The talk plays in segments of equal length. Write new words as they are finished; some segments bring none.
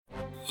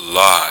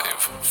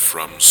Live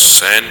from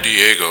San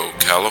Diego,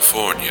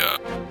 California.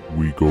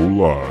 We go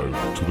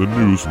live to the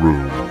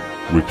newsroom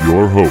with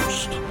your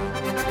host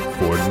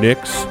for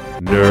Nick's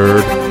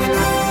Nerd.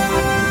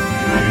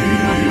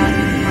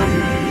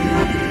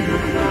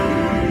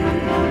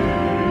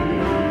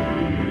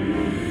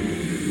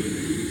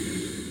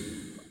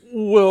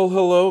 Well,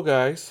 hello,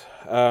 guys.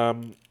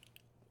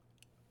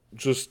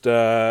 Just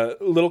a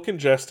little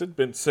congested.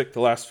 Been sick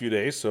the last few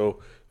days, so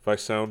if I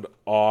sound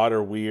odd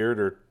or weird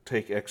or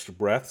take extra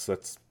breaths,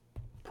 that's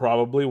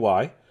probably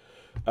why.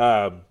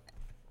 How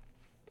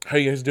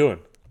you guys doing?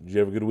 Did you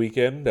have a good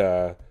weekend?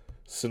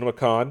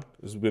 Cinemacon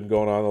has been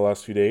going on the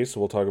last few days, so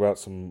we'll talk about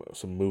some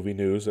movie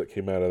news that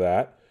came out of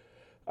that.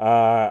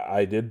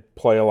 I did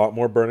play a lot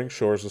more Burning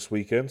Shores this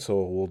weekend,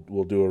 so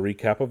we'll do a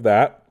recap of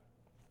that.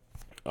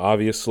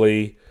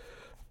 Obviously,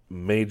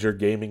 major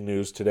gaming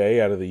news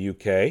today out of the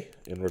UK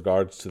in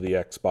regards to the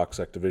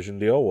Xbox Activision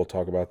deal. We'll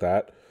talk about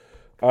that.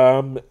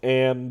 We're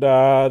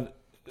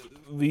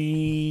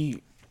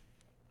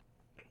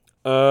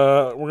going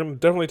to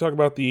definitely talk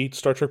about the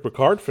Star Trek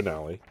Pircard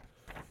finale.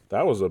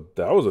 That was a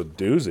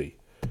doozy.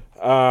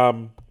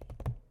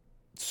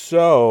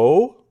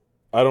 So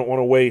I don't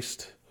want to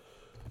waste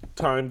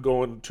time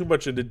going too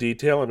much into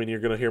detail. I mean, you're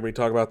going to hear me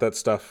talk about that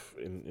stuff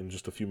in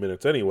just a few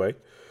minutes anyway.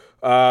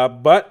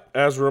 But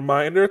as a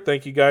reminder,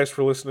 thank you guys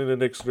for listening to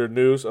Nick's Nerd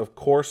News. Of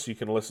course, you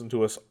can listen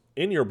to us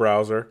in your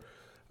browser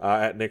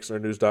at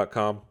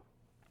nicksnerdnews.com.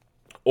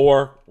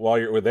 Or while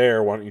you're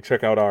there, why don't you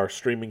check out our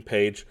streaming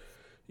page?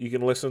 You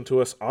can listen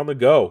to us on the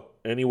go,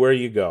 anywhere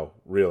you go,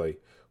 really.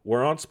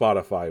 We're on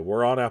Spotify.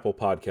 We're on Apple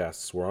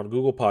Podcasts. We're on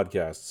Google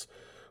Podcasts.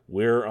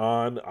 We're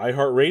on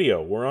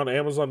iHeartRadio. We're on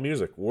Amazon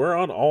Music. We're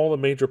on all the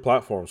major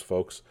platforms,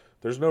 folks.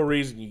 There's no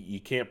reason you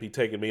can't be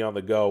taking me on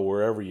the go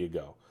wherever you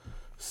go.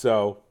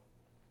 So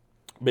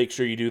make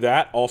sure you do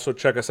that. Also,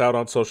 check us out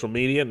on social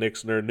media,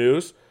 Nick's Nerd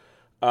News.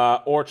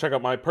 Or check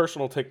out my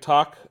personal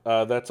TikTok.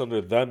 That's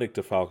under the Nick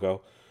DeFalco.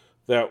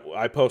 That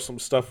I post some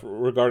stuff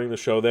regarding the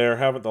show there.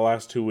 Haven't the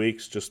last 2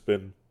 weeks. Just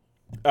been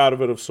out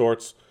of it of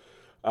sorts.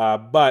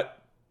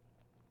 But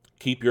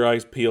keep your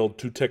eyes peeled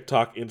to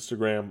TikTok,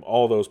 Instagram,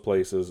 all those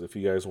places if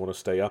you guys want to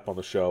stay up on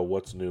the show,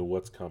 what's new,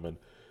 what's coming,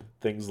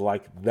 things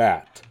like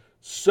that.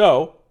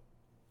 So,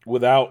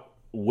 without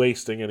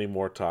wasting any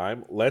more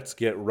time, let's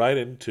get right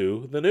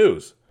into the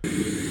news.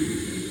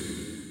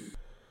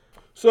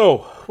 So,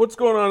 what's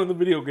going on in the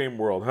video game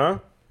world, huh?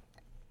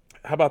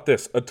 How about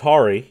this?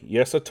 Atari,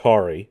 yes,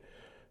 Atari,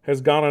 has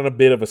gone on a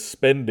bit of a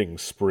spending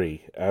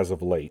spree as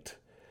of late.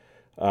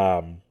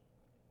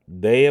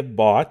 They have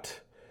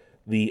bought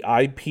the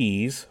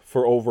IPs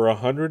for over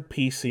 100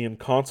 PC and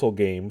console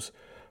games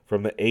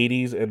from the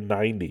 80s and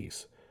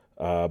 90s.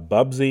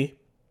 Bubsy,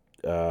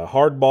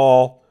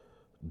 Hardball,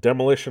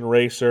 Demolition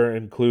Racer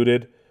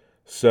included.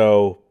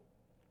 So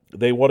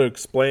they want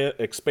to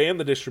expand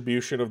the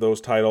distribution of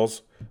those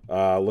titles,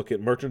 look at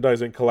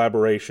merchandising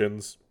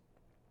collaborations,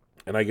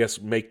 and I guess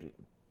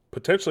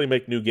potentially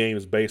make new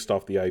games based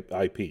off the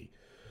IP.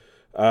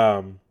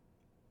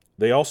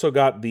 They also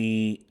got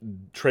the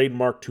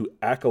trademark to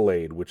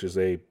Accolade, which is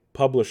a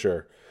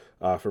publisher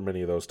for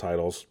many of those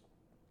titles,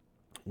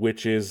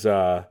 which is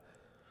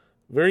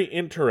very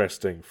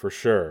interesting for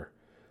sure.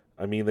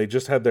 I mean, they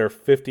just had their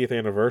 50th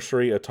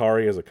anniversary,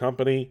 Atari as a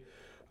company.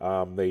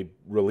 They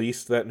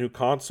released that new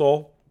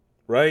console,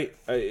 right?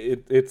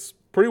 It's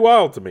pretty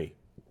wild to me.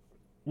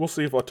 We'll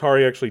see if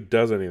Atari actually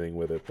does anything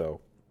with it, though.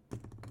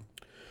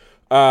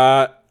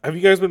 Have you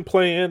guys been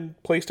playing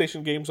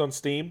PlayStation games on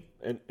Steam?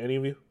 Any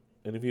of you?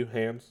 Any of you?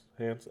 Hands?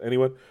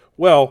 Anyone?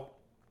 Well,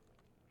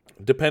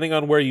 depending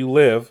on where you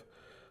live,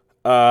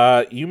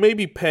 you may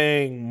be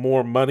paying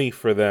more money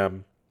for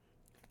them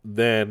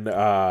than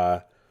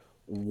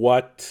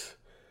what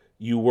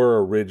you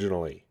were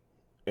originally,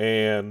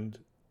 and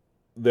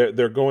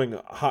they're going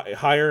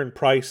higher in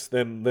price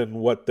than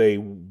what they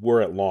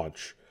were at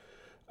launch.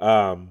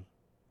 Via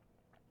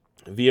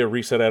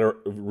Reset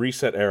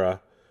Era,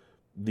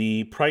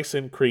 the price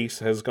increase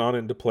has gone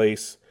into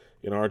place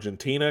in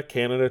Argentina,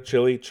 Canada,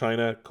 Chile,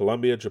 China,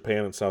 Colombia,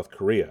 Japan, and South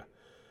Korea.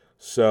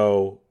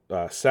 So,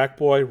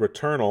 Sackboy,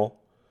 Returnal,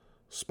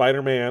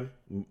 Spider-Man,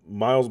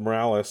 Miles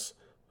Morales,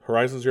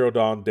 Horizon Zero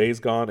Dawn, Days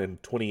Gone,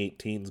 and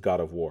 2018's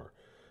God of War.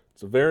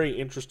 It's a very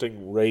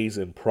interesting raise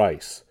in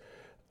price.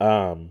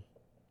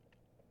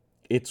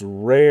 It's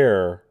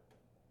rare,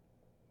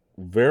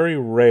 very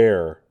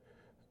rare,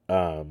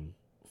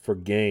 for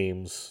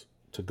games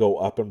to go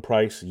up in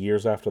price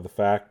years after the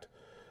fact,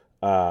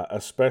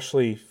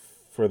 especially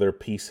for their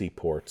PC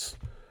ports.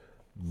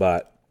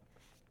 But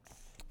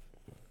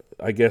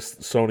I guess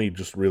Sony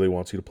just really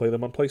wants you to play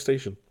them on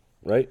PlayStation,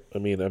 right? I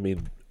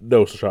mean,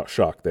 no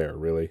shock there,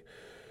 really,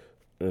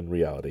 in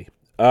reality.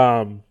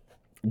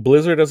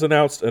 Blizzard has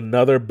announced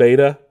another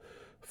beta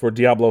for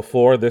Diablo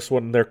 4. This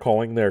one they're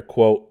calling their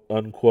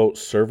quote-unquote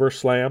server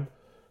slam.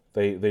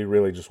 They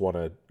really just want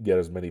to get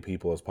as many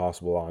people as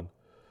possible on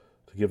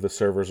to give the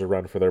servers a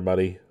run for their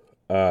money.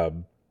 That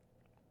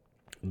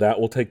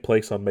will take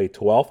place on May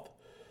 12th,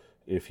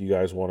 if you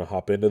guys want to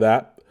hop into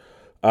that.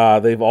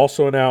 They've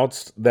also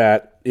announced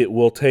that it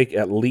will take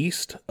at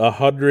least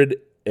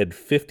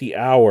 150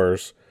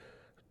 hours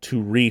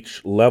to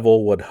reach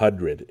level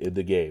 100 in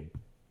the game.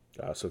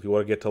 So if you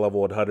want to get to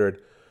level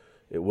 100,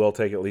 it will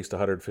take at least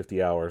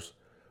 150 hours.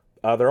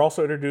 They're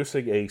also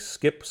introducing a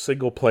skip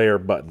single-player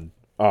button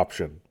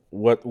option.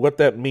 What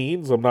that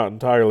means, I'm not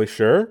entirely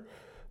sure.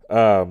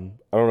 I don't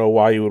know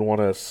why you would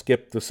want to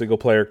skip the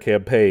single-player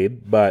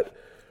campaign, but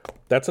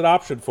that's an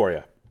option for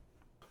you.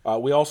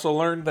 We also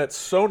learned that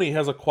Sony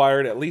has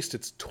acquired at least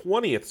its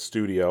 20th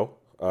studio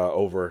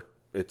over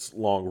its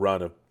long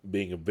run of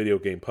being a video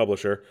game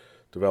publisher,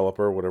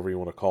 developer, whatever you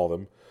want to call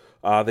them.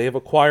 They have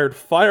acquired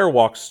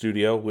Firewalk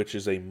Studio, which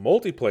is a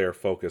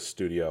multiplayer-focused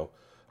studio.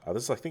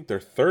 This is, I think, their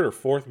third or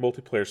fourth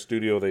multiplayer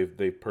studio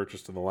they've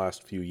purchased in the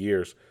last few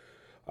years.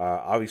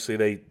 Obviously,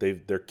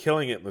 they're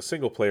killing it in the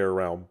single-player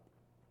realm.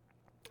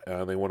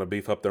 They want to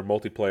beef up their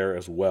multiplayer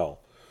as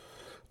well.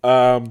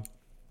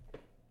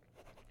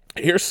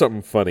 Here's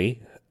something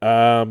funny.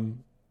 I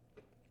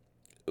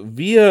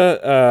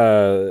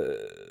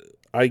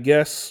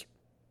guess,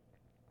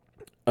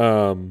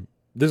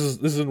 this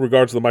is in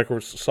regards to the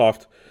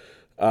Microsoft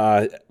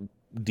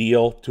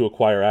deal to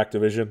acquire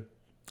Activision.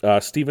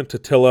 Stephen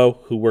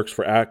Totillo, who works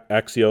for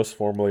Axios,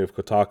 formerly of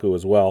Kotaku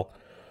as well,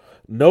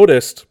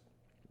 noticed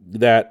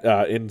that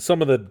in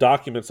some of the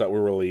documents that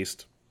were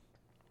released,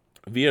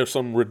 via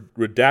some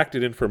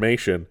redacted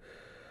information,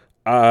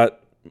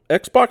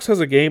 Xbox has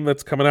a game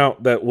that's coming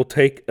out that will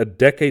take a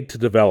decade to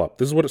develop.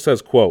 This is what it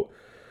says, quote,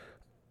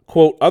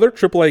 other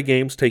AAA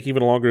games take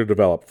even longer to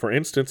develop. For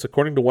instance,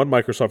 according to one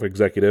Microsoft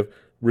executive,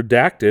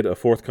 Redacted, a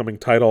forthcoming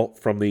title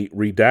from the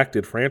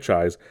Redacted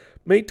franchise,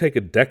 may take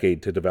a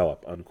decade to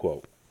develop,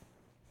 unquote.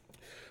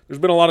 There's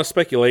been a lot of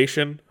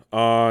speculation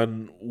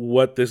on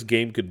what this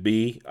game could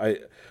be.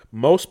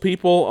 Most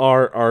people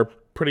are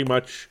pretty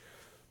much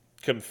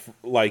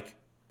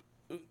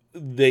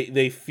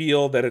they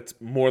feel that it's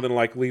more than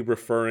likely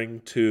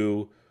referring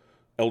to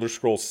Elder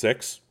Scrolls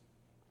 6.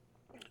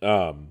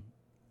 Who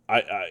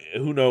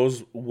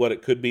knows what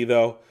it could be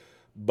though,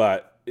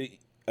 but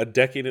a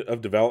decade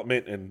of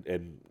development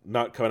and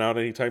not coming out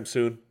anytime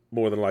soon,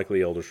 more than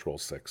likely Elder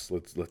Scrolls 6.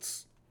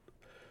 Let's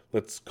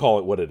call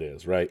it what it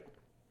is, right?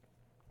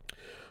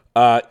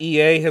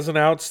 EA has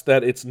announced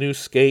that its new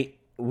Skate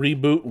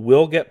reboot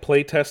will get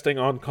playtesting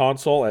on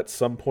console at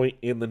some point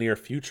in the near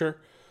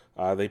future.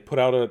 They put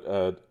out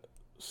a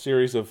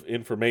series of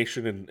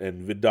information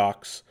and vid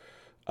docs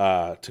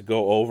to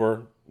go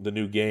over the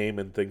new game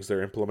and things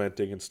they're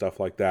implementing and stuff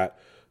like that.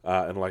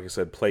 And like I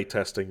said,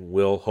 playtesting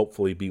will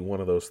hopefully be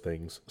one of those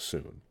things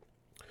soon.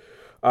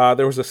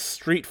 There was a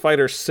Street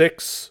Fighter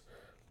 6,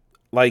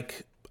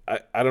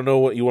 I don't know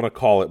what you want to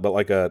call it, but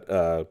like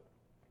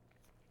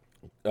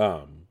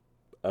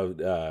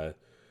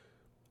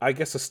I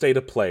guess a state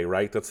of play,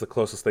 right? That's the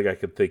closest thing I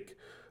could think,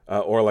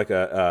 or like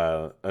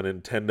a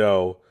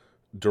Nintendo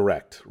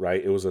Direct,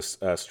 right? It was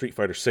a Street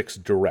Fighter 6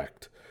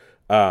 Direct.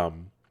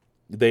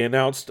 They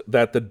announced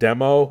that the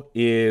demo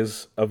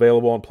is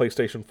available on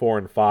PlayStation 4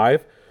 and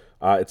 5.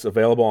 It's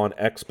available on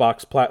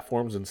Xbox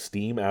platforms and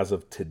Steam as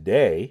of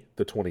today,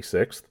 the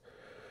 26th.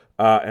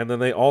 And then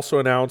they also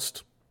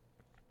announced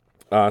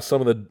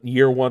some of the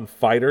Year 1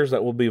 fighters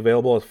that will be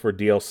available for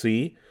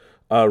DLC.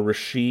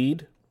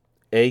 Rashid,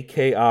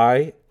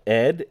 AKI,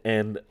 Ed,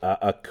 and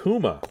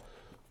Akuma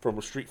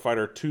from Street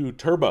Fighter 2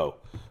 Turbo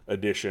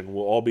Edition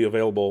will all be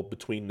available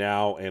between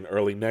now and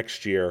early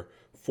next year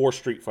for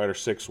Street Fighter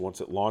 6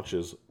 once it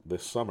launches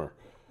this summer.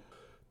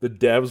 The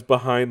devs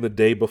behind The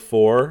Day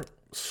Before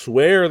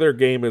swear their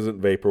game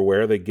isn't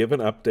vaporware. They give an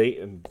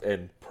update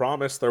and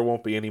promise there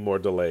won't be any more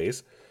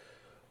delays.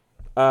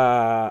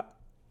 I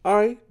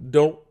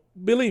don't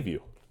believe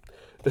you.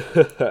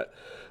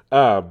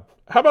 How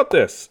about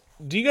this?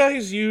 Do you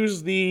guys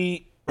use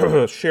the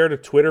share to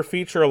Twitter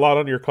feature a lot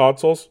on your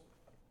consoles?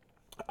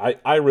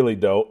 I really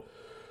don't.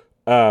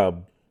 I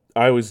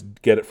always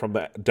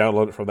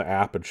download it from the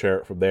app and share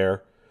it from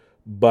there.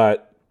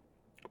 But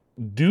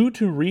due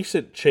to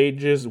recent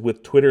changes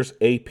with Twitter's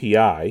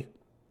API,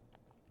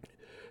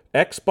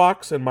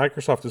 Xbox and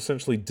Microsoft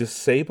essentially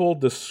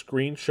disabled the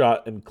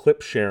screenshot and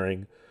clip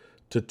sharing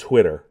to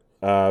Twitter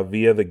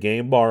via the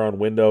game bar on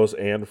Windows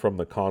and from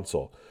the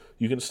console.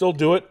 You can still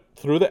do it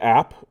through the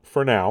app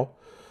for now,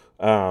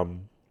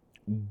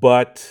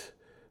 but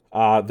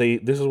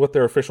this is what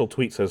their official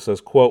tweet says. It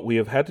says, quote, "We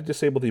have had to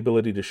disable the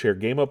ability to share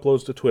game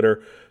uploads to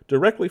Twitter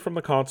directly from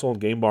the console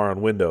and game bar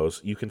on Windows.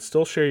 You can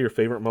still share your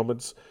favorite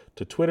moments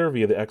to Twitter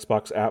via the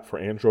Xbox app for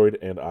Android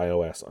and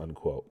iOS,"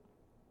 unquote.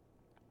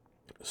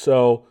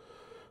 So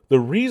the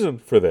reason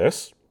for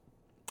this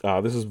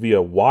is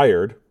via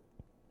Wired.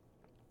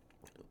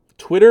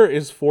 Twitter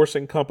is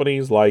forcing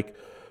companies like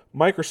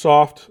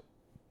Microsoft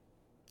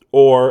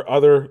or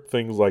other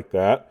things like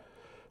that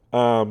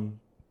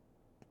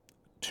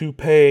to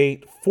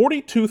pay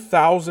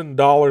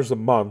 $42,000 a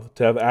month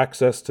to have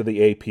access to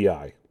the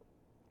API.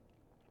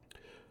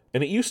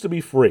 And it used to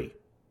be free.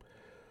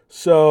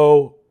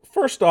 So,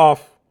 first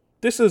off,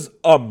 this is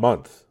a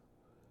month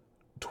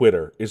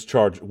Twitter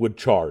would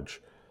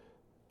charge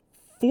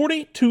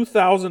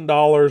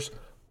 $42,000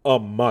 a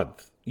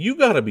month. You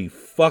gotta be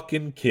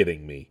fucking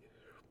kidding me.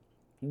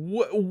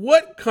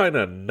 What kind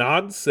of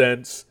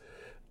nonsense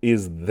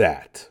is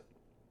that?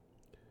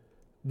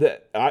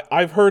 That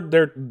I've heard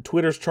their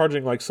Twitter's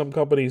charging like some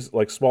companies,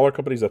 like smaller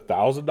companies,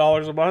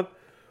 $1,000 a month.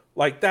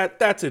 Like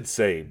that's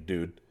insane,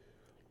 dude.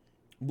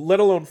 Let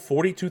alone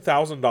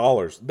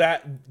 $42,000.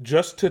 That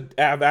just to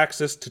have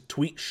access to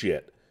tweet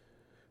shit.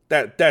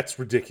 That's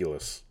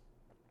ridiculous.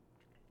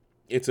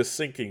 It's a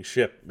sinking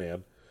ship,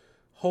 man.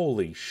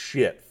 Holy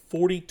shit.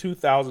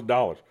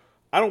 $42,000.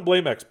 I don't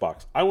blame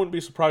Xbox. I wouldn't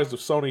be surprised if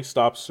Sony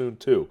stops soon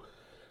too.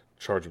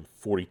 Charging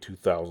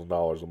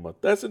 $42,000 a month.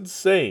 That's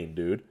insane,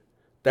 dude.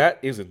 That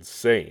is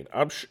insane.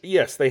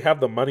 Yes, they have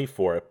the money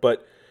for it,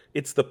 but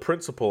it's the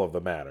principle of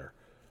the matter.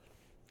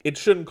 It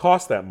shouldn't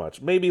cost that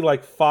much. Maybe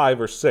like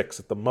 5 or 6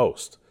 at the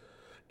most.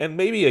 And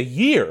maybe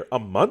a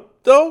month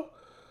though?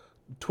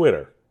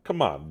 Twitter.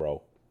 Come on,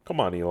 bro. Come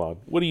on, Elon.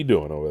 What are you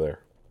doing over there?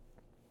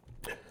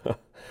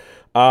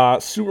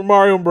 Super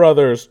Mario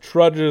Brothers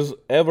trudges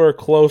ever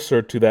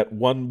closer to that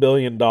 $1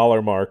 billion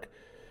mark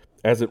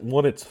as it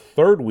won its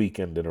third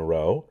weekend in a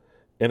row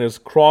and has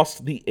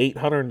crossed the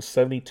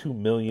 $872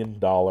 million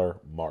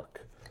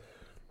mark.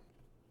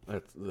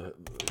 That's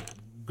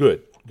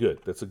good.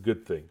 That's a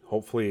good thing.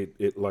 Hopefully,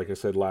 it like I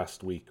said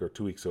last week or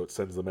 2 weeks ago, it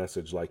sends the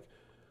message like,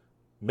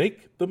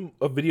 make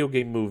a video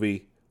game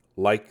movie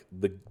like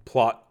the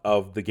plot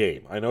of the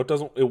game. I know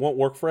it won't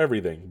work for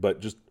everything, but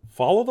just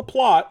follow the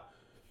plot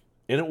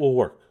and it will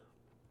work.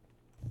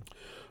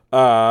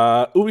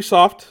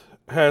 Ubisoft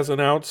has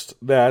announced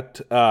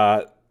that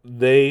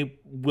they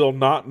will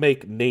not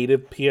make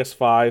native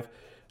PS5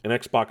 and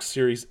Xbox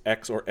Series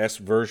X or S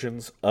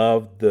versions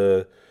of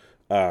the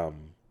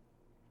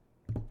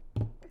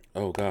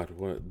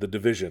the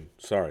Division.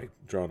 Sorry,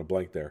 drawing a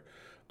blank there.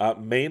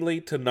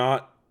 Mainly to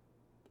not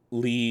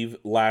leave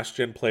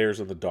last-gen players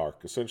in the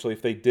dark. Essentially,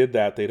 if they did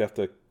that, they'd have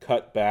to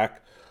cut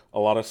back a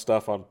lot of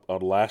stuff on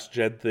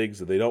last-gen things,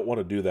 and they don't want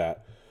to do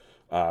that.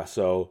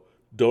 So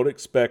don't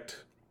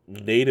expect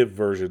native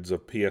versions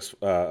of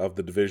of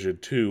the Division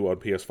 2 on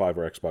PS5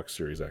 or Xbox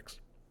Series X.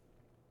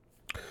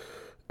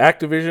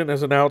 Activision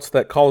has announced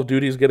that Call of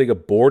Duty is getting a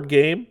board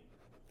game.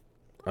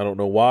 I don't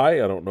know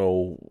why. I don't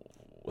know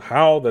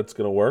how that's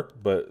going to work,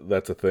 but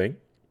that's a thing.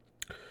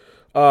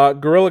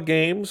 Guerrilla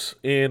Games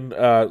in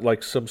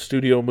like some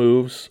studio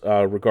moves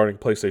regarding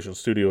PlayStation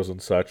Studios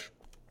and such.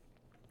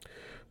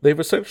 They've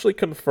essentially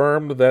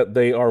confirmed that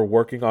they are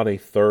working on a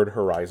third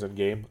Horizon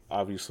game.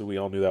 Obviously, we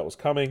all knew that was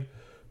coming.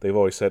 They've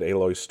always said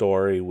Aloy's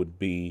story would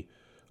be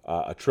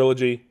a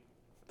trilogy.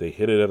 They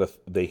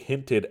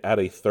hinted at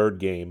a third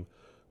game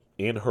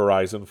in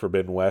Horizon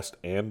Forbidden West,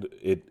 and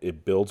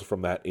it builds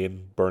from that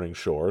in Burning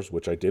Shores,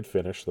 which I did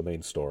finish the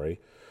main story.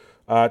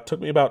 It took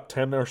me about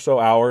 10 or so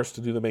hours to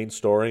do the main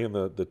story and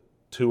the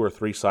 2 or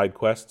 3 side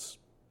quests.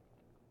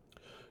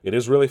 It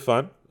is really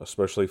fun,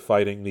 especially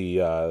fighting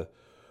the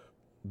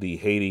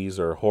Hades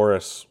or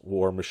Horus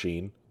war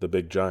machine, the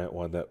big giant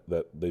one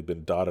that they've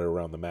been dotted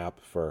around the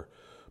map for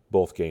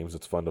both games.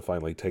 It's fun to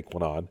finally take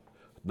one on.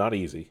 Not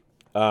easy.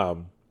 I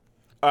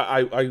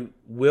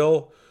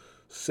will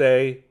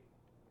say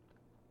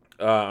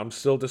I'm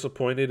still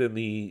disappointed in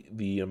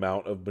the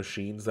amount of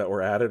machines that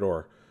were added,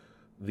 or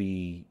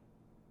the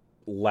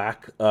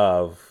lack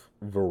of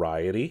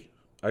variety,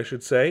 I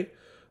should say.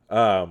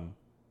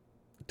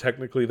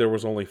 Technically, there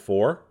was only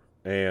 4.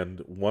 And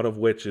one of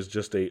which is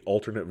just a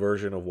alternate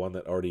version of one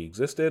that already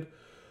existed.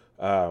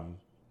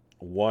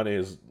 One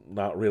is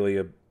not really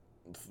a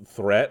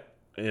threat,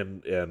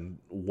 and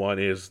one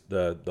is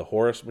the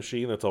Horus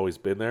machine that's always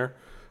been there.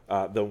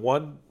 The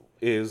one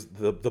is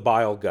the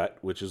Bile Gut,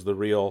 which is the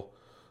real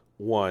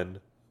one,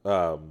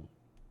 the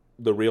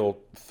real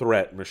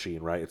threat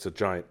machine, right? It's a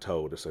giant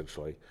toad,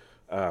 essentially.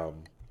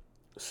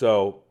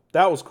 So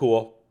that was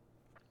cool.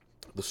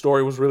 The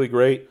story was really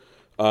great.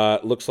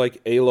 Looks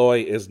like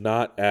Aloy is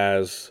not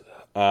as...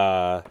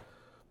 I'm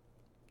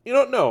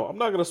not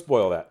going to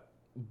spoil that.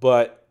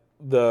 But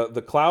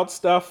the cloud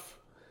stuff,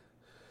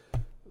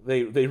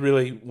 they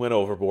really went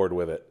overboard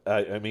with it.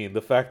 I mean,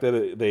 the fact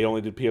that they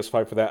only did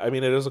PS5 for that, I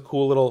mean, it is a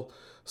cool little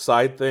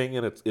side thing,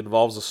 and it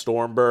involves a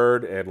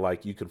Stormbird, and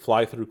like you can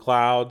fly through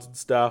clouds and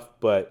stuff,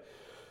 but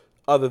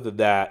other than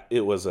that,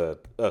 it was a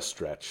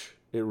stretch.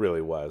 It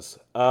really was.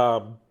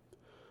 But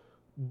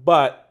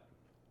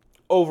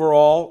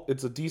overall,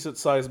 it's a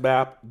decent-sized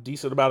map,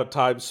 decent amount of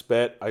time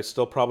spent. I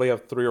still probably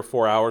have 3 or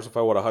 4 hours if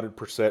I want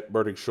 100%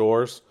 Burning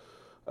Shores,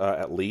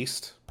 at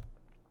least.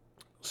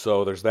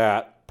 So there's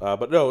that.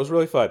 But no, it was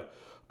really fun.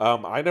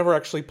 I never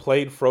actually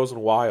played Frozen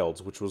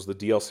Wilds, which was the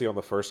DLC on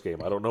the first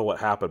game. I don't know what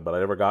happened, but I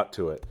never got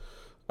to it.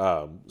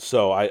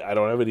 So I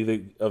don't have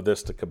anything of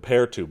this to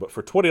compare to. But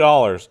for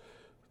 $20,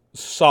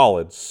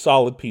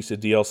 solid piece of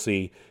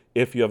DLC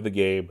if you have the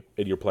game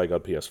and you're playing on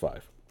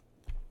PS5.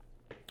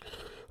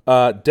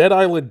 Dead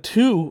Island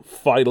 2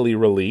 finally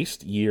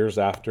released years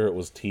after it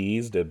was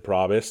teased and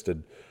promised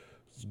and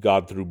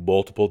gone through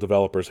multiple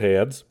developers'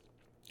 hands.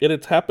 And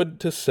it's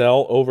happened to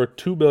sell over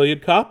 2 million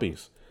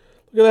copies.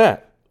 Look at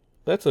that.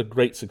 That's a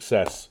great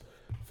success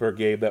for a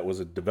game that was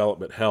in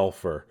development hell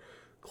for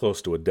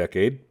close to a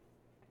decade.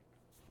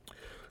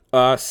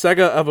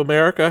 SEGA of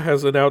America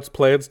has announced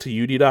plans to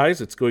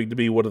unionize. It's going to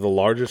be one of the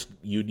largest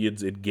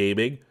unions in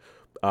gaming,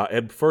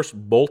 and first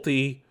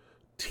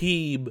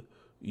multi-team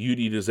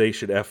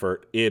unionization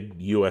effort in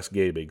U.S.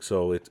 gaming.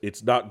 So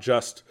it's not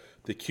just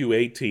the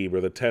QA team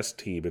or the test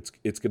team.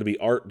 It's going to be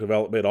art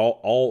development,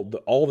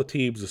 all the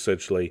teams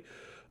essentially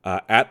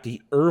at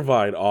the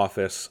Irvine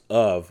office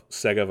of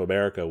SEGA of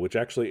America, which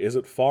actually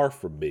isn't far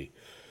from me.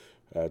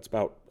 It's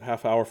about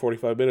half hour,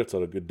 45 minutes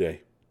on a good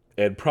day.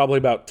 And probably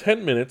about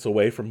 10 minutes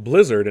away from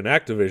Blizzard and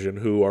Activision,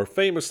 who are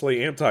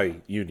famously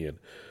anti-union.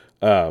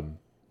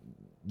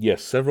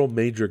 Yes, several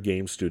major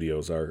game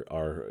studios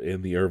are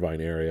in the Irvine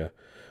area.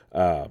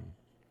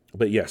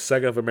 But yes,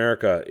 SEGA of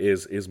America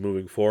is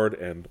moving forward,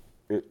 and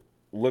it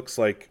looks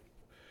like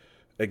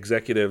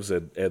executives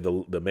and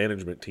the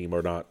management team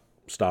are not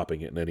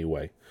stopping it in any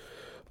way.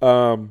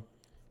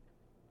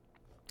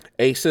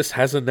 Asus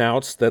has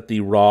announced that the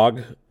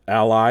ROG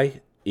Ally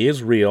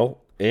is real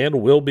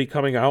and will be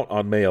coming out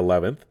on May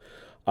 11th.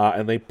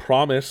 And they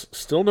promise,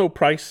 still no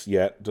price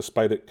yet,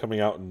 despite it coming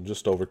out in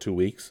just over 2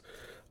 weeks.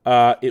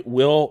 It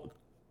will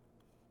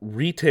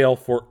retail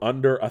for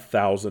under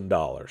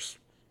 $1,000.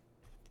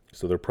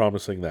 So they're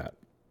promising that.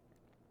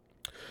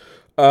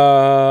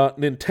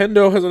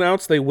 Nintendo has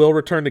announced they will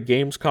return to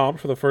Gamescom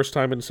for the first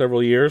time in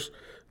several years.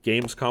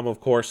 Gamescom, of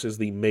course, is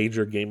the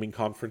major gaming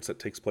conference that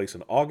takes place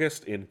in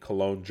August in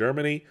Cologne,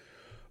 Germany.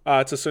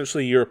 It's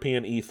essentially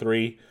European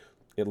E3.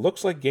 It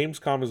looks like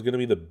Gamescom is going to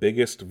be the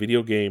biggest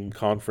video game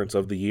conference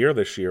of the year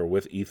this year,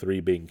 with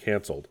E3 being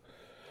canceled.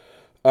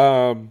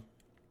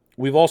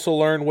 We've also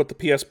learned what the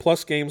PS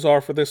Plus games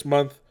are for this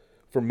month,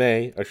 for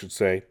May, I should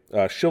say.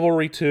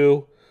 Chivalry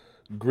 2,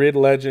 Grid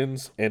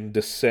Legends, and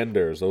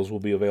Descenders. Those will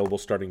be available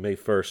starting May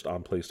 1st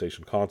on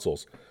PlayStation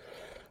consoles.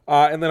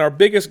 And then our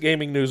biggest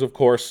gaming news, of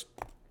course,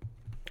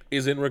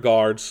 is in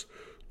regards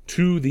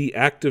to the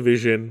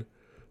Activision,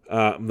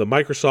 the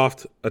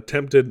Microsoft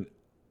attempted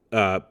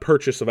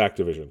purchase of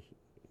Activision.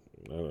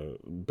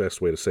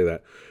 Best way to say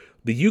that.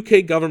 The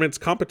UK government's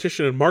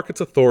Competition and Markets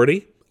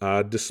Authority,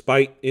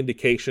 despite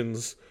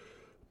indications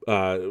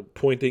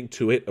pointing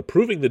to it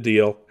approving the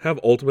deal, have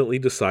ultimately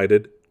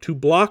decided to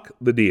block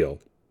the deal.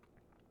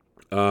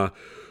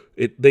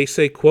 They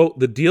say, quote,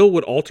 the deal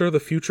would alter the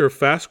future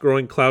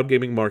fast-growing cloud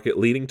gaming market,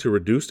 leading to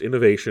reduced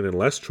innovation and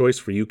less choice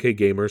for UK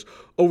gamers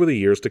over the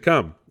years to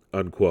come,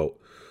 unquote.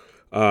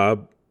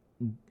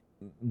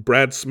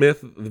 Brad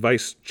Smith, the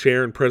vice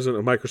chair and president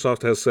of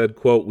Microsoft, has said,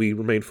 quote, we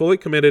remain fully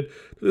committed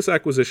to this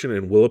acquisition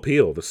and will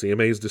appeal. The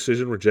CMA's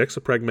decision rejects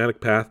a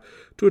pragmatic path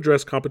to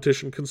address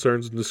competition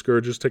concerns and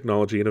discourages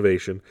technology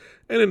innovation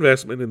and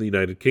investment in the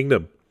United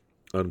Kingdom,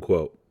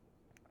 unquote.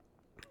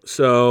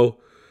 So,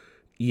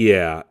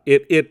 yeah,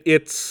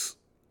 it's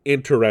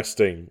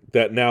interesting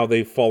that now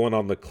they've fallen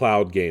on the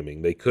cloud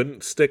gaming. They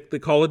couldn't stick the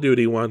Call of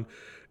Duty one,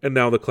 and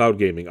now the cloud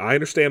gaming. I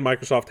understand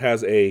Microsoft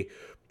has a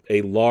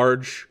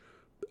large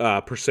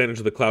percentage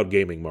of the cloud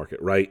gaming market,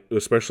 right?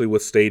 Especially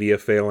with Stadia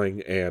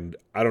failing, and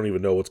I don't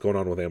even know what's going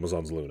on with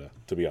Amazon's Luna,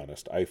 to be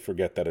honest. I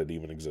forget that it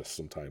even exists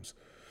sometimes.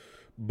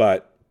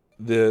 But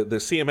the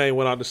CMA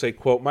went on to say,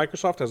 quote,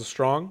 Microsoft has a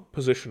strong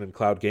position in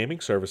cloud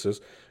gaming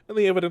services, and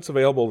the evidence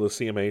available to the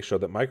CMA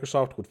showed that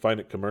Microsoft would find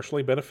it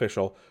commercially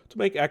beneficial to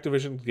make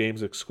Activision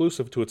games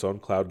exclusive to its own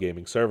cloud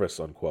gaming service,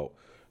 unquote.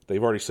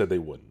 They've already said they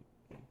wouldn't.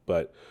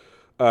 But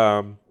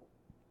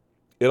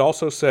it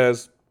also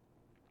says,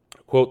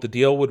 quote, the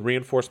deal would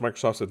reinforce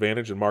Microsoft's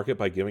advantage in market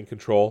by giving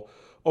control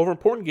over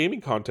important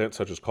gaming content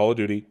such as Call of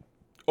Duty,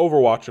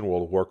 Overwatch, and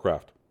World of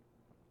Warcraft.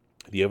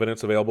 The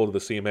evidence available to the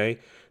CMA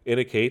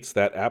indicates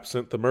that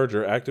absent the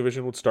merger,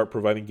 Activision would start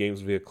providing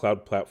games via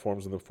cloud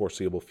platforms in the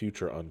foreseeable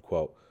future,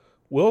 unquote.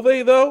 Will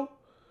they, though?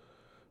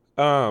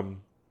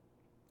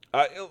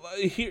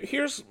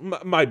 Here's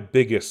my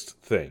biggest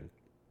thing.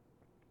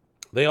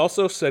 They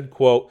also said,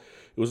 quote,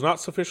 it was not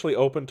sufficiently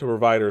open to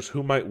providers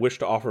who might wish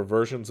to offer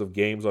versions of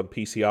games on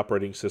PC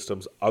operating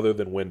systems other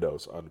than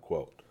Windows,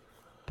 unquote.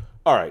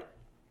 All right.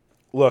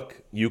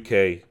 Look,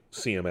 UK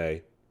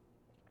CMA.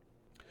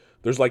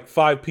 There's like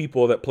 5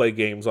 people that play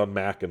games on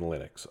Mac and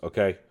Linux,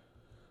 okay?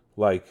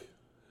 Like,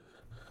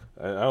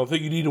 I don't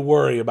think you need to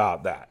worry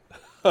about that.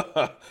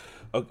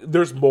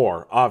 There's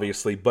more,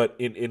 obviously, but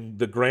in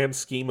the grand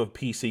scheme of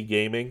PC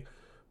gaming,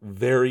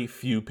 very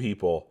few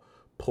people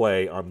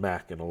play on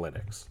Mac and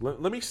Linux.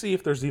 Let me see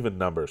if there's even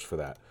numbers for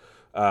that.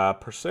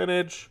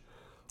 Percentage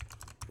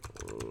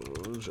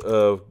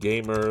of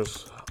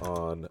gamers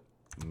on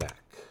Mac.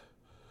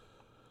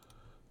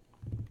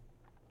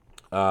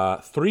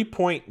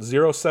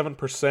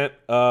 3.07%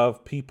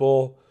 of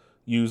people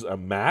use a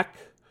Mac.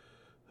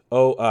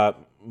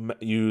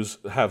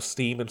 Have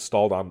Steam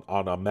installed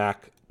on a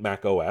Mac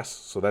OS.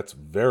 So that's a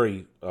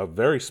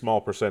very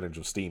small percentage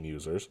of Steam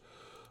users.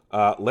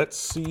 Let's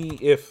see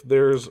if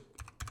there's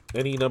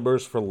any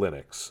numbers for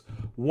Linux.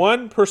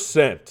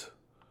 1%.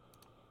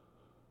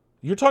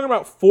 You're talking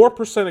about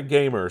 4% of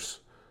gamers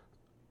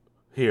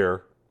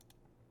here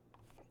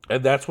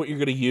and that's what you're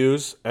going to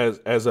use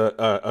as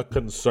a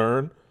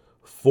concern.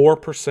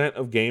 4%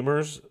 of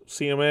gamers,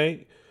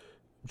 CMA,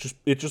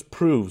 it just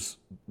proves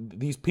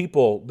these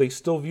people, they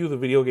still view the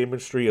video game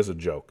industry as a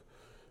joke.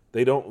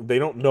 They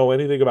don't know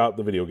anything about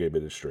the video game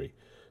industry.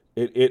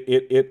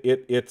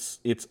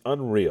 It's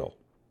unreal.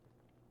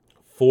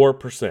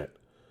 4%.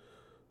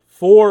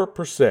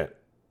 4%.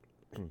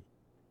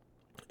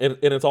 And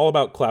it's all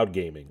about cloud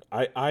gaming.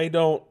 I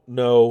don't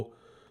know.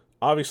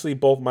 Obviously,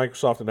 both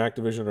Microsoft and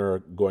Activision are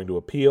going to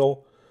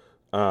appeal.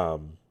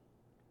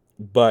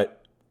 But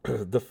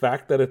the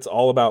fact that it's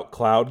all about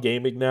cloud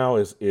gaming now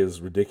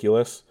is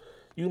ridiculous.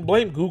 You can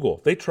blame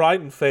Google. They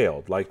tried and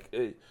failed.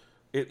 Like,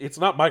 it's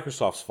not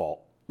Microsoft's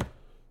fault,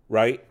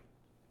 right?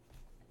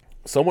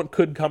 Someone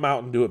could come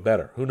out and do it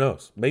better. Who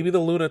knows? Maybe the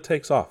Luna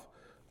takes off.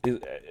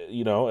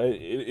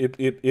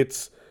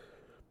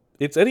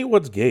 It's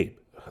anyone's game.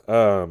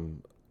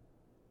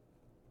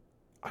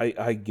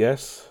 I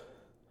guess,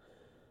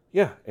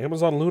 yeah,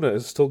 Amazon Luna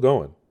is still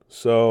going.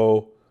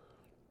 So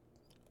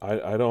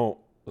I don't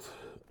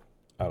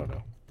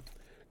know.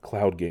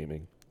 Cloud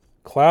gaming.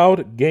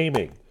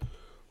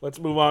 Let's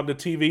move on to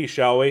TV,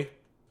 shall we?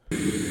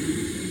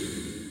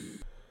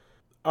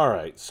 All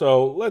right,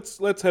 so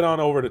let's head on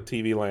over to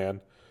TV land,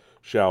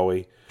 shall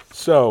we?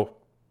 So,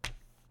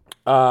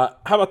 how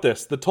about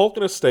this? The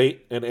Tolkien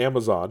estate and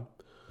Amazon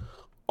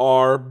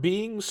are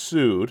being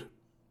sued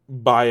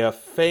by a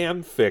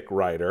fanfic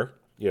writer.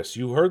 Yes,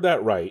 you heard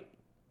that right.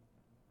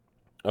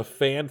 A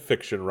fan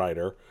fiction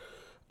writer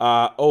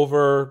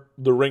over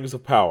the Rings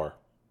of Power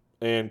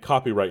and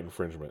copyright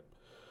infringement.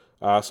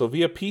 So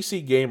via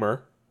PC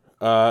Gamer,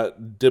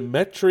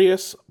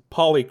 Demetrius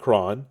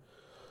Polychron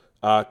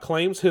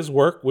claims his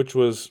work, which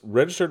was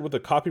registered with the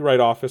Copyright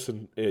Office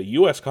in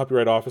U.S.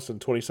 Copyright Office in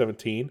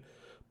 2017,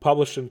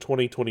 published in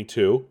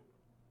 2022,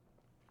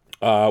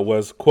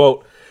 was,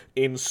 quote,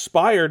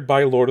 inspired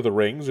by Lord of the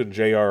Rings and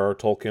J.R.R.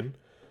 Tolkien,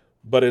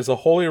 but is a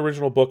wholly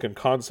original book and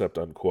concept,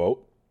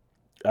 unquote.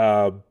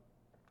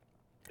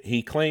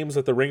 He claims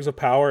that the Rings of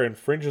Power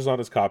infringes on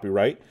his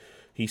copyright.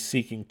 He's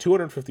seeking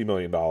 $250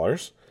 million.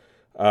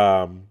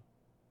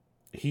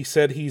 He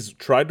said he's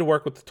tried to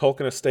work with the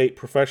Tolkien estate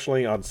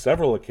professionally on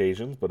several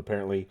occasions, but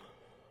apparently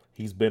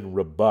he's been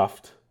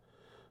rebuffed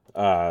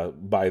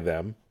by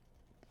them.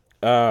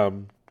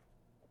 I'm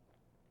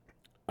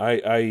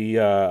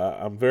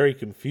very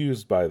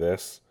confused by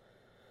this.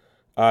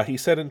 He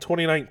said in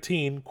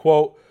 2019,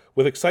 quote,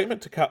 with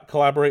excitement to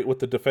collaborate with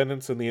the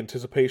defendants in the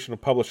anticipation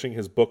of publishing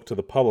his book to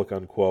the public,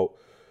 unquote,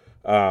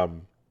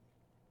 to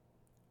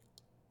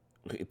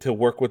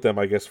work with them,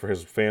 I guess, for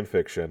his fan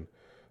fiction.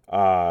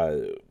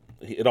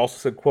 It also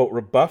said, quote,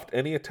 rebuffed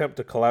any attempt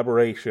to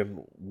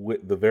collaboration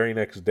with the very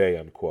next day,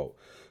 unquote.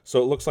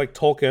 So it looks like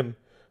Tolkien,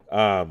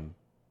 wow,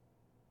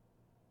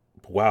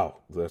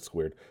 that's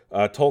weird.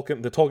 The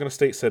Tolkien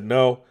estate said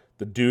no.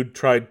 The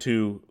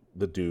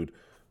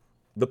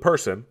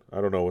person,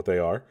 I don't know what they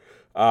are,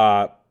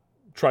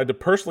 tried to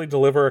personally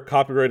deliver a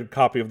copyrighted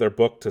copy of their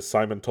book to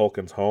Simon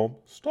Tolkien's home.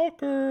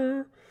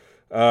 Stalker.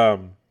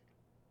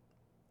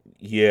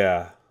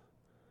 Yeah.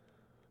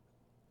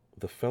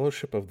 The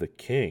Fellowship of the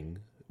King.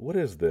 What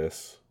is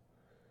this?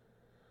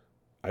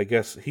 I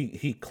guess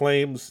he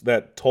claims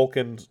that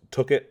Tolkien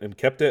took it and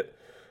kept it.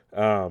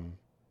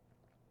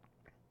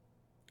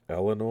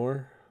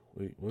 Eleanor?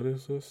 Wait, what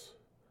is this?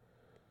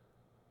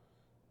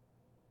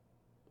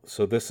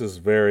 So this is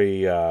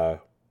very,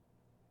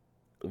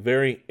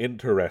 very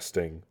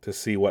interesting to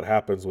see what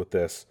happens with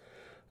this.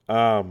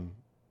 I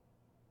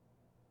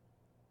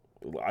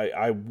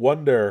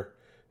wonder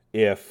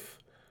if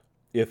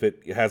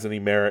it has any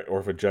merit or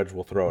if a judge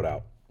will throw it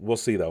out. We'll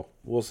see, though.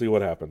 We'll see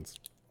what happens.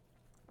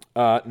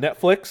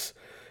 Netflix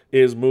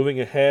is moving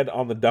ahead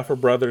on the Duffer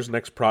Brothers'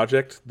 next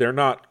project. They're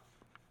not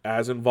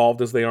as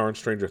involved as they are in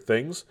Stranger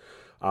Things,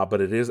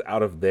 but it is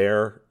out of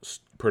their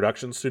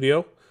production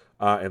studio,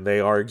 and they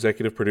are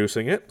executive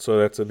producing it, so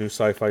that's a new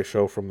sci-fi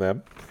show from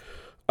them.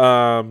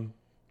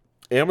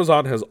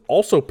 Amazon has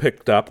also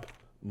picked up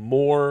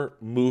more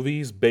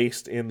movies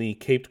based in the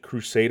Caped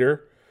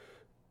Crusader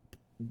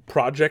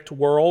project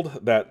world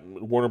that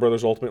Warner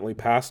Brothers ultimately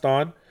passed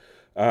on.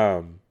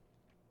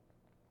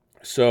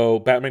 So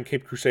Batman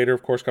Caped Crusader,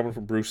 of course, coming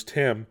from Bruce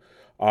Timm.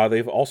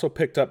 They've also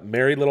picked up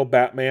Merry Little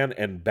Batman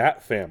and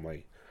Bat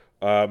Family.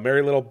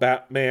 Merry Little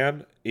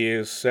Batman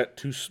is set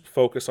to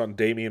focus on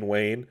Damian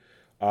Wayne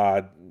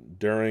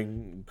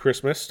during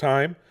Christmas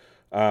time,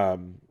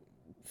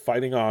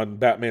 fighting on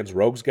Batman's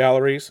rogues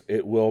galleries.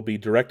 It will be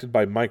directed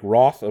by Mike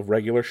Roth of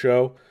Regular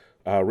Show,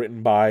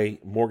 written by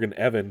Morgan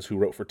Evans, who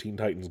wrote for Teen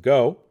Titans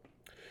Go.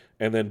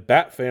 And then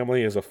Bat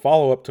Family is a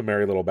follow-up to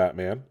Merry Little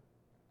Batman,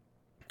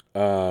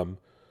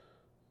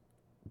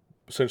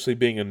 essentially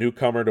being a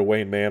newcomer to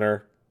Wayne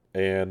Manor,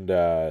 and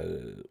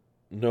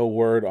no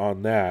word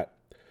on that.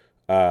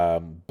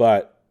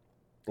 But,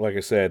 like I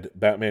said,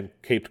 Batman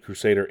Caped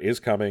Crusader is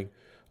coming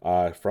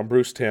from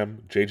Bruce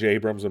Timm. J.J.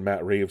 Abrams and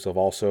Matt Reeves have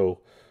also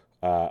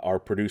are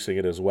producing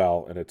it as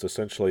well, and it's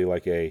essentially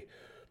like a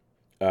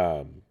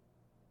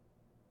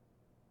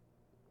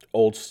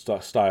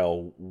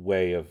style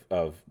way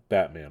of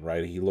Batman,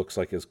 right? He looks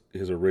like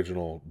his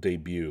original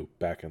debut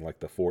back in like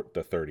the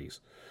 30s.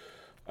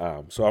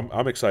 So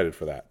I'm excited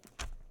for that.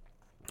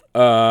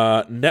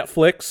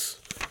 Netflix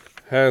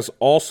has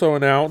also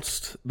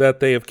announced that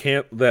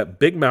that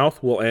Big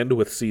Mouth will end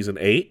with season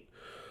 8.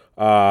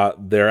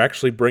 They're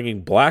actually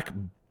bringing back.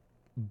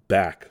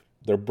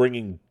 They're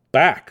bringing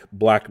back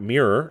Black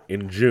Mirror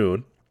in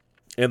June,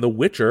 and The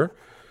Witcher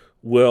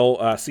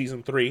will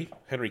season 3.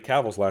 Henry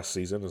Cavill's last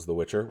season as The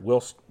Witcher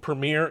will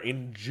premiere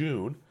in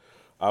June,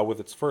 with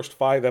its first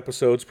 5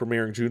 episodes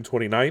premiering June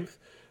 29th,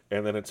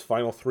 and then its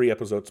final 3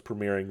 episodes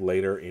premiering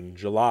later in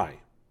July.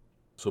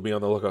 So be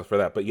on the lookout for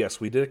that. But yes,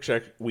 we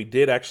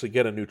did actually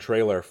get a new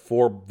trailer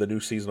for the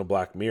new season of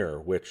Black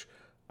Mirror, which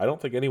I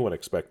don't think anyone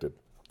expected.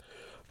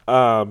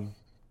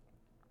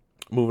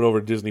 Moving over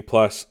to Disney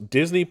Plus.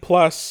 Disney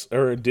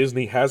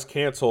has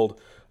canceled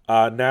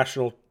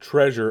National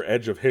Treasure: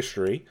 Edge of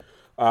History.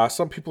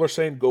 Some people are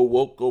saying go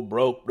woke, go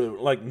broke.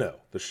 Like, no,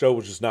 the show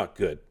was just not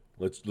good.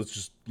 Let's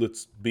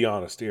be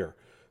honest here.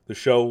 The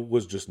show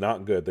was just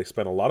not good. They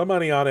spent a lot of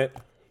money on it,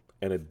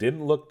 and it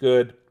didn't look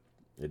good.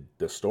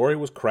 The story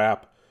was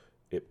crap.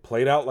 It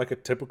played out like a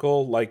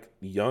typical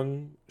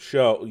young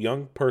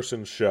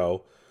person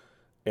show,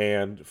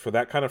 and for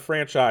that kind of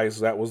franchise,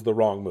 that was the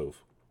wrong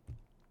move.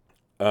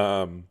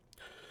 And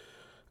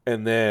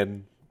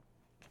then,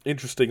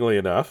 interestingly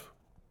enough,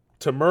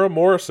 Tamura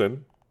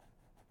Morrison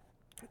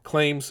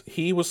claims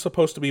he was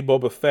supposed to be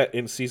Boba Fett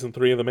in season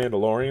 3 of The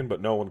Mandalorian,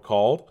 but no one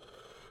called.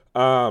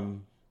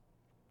 I'm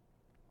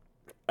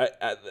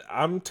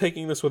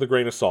taking this with a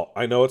grain of salt.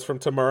 I know it's from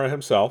Tamura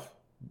himself,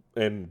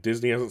 and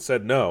Disney hasn't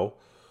said no,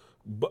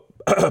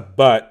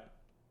 but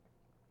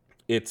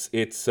it's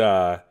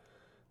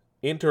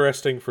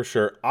interesting for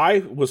sure. I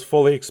was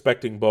fully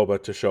expecting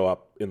Boba to show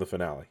up in the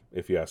finale,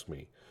 if you ask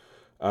me.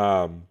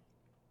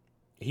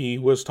 He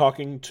was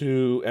talking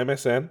to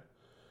MSN,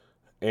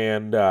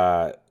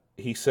 and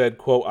he said,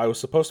 quote, "I was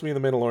supposed to be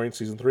in The Mandalorian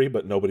season 3,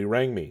 but nobody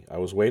rang me. I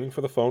was waiting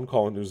for the phone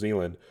call in New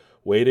Zealand,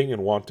 waiting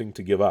and wanting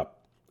to give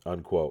up,"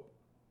 unquote.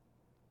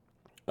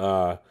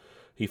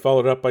 He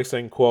followed up by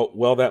saying, quote,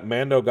 "Well, that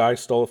Mando guy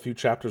stole a few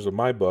chapters of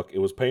my book. It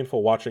was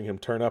painful watching him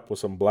turn up with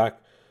some black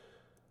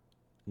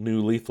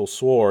new lethal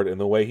sword,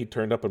 and the way he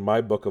turned up in my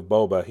book of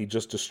Boba, he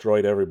just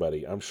destroyed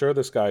everybody. I'm sure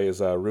this guy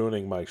is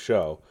ruining my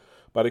show,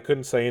 but I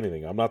couldn't say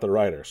anything. I'm not the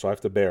writer, so I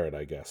have to bear it,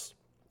 I guess,"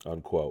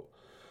 unquote.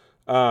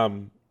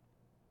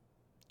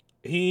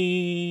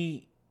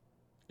 He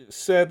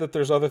said that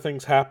there's other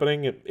things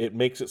happening. It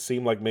makes it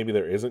seem like maybe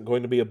there isn't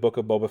going to be a Book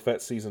of Boba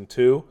Fett season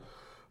 2,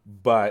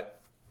 but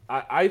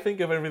I think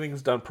if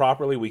everything's done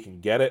properly, we can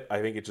get it.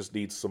 I think it just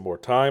needs some more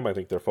time. I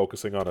think they're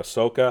focusing on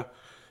Ahsoka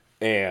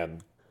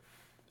and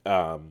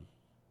the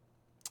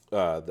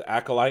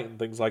Acolyte and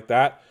things like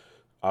that.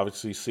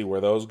 Obviously, see where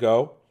those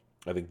go.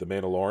 I think The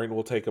Mandalorian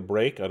will take a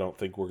break. I don't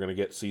think we're going to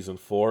get season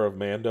 4 of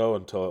Mando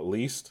until at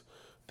least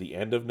the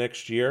end of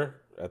next year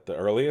at the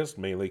earliest,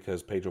 mainly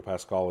because Pedro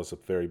Pascal is a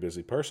very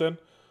busy person.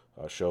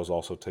 Shows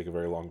also take a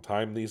very long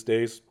time these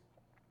days.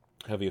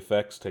 Heavy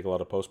effects take a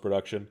lot of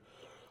post-production.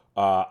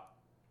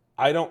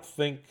 I don't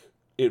think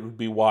it would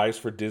be wise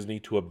for Disney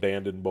to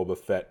abandon Boba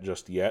Fett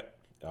just yet.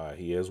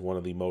 He is one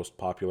of the most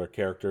popular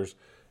characters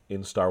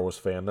in Star Wars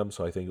fandom,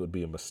 so I think it would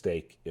be a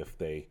mistake if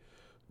they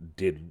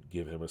didn't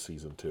give him a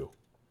season 2.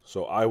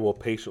 So I will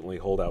patiently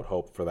hold out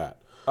hope for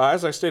that.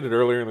 As I stated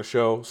earlier in the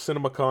show,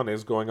 Cinemacon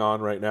is going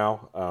on right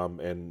now,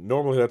 and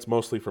normally that's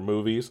mostly for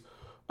movies.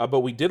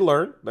 But we did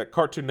learn that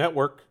Cartoon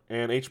Network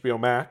and HBO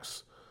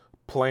Max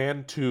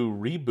plan to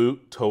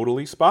reboot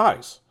Totally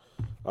Spies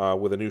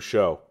with a new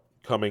show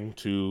coming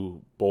to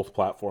both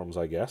platforms,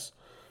 I guess.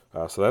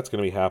 So that's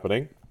going to be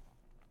happening.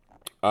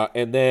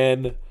 And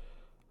then,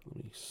 let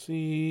me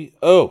see.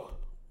 Oh,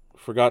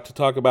 forgot to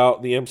talk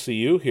about the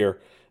MCU here.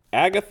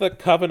 Agatha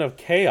Coven of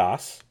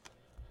Chaos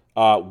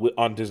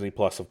on Disney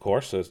Plus, of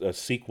course, a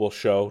sequel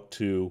show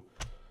to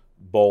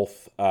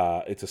both.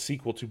 It's a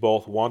sequel to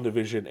both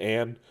WandaVision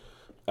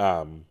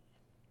and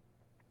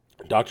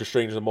Doctor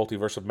Strange and the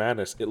Multiverse of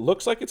Madness. It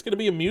looks like it's going to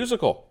be a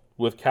musical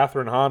with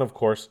Catherine Hahn, of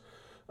course,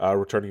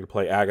 returning to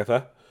play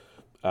Agatha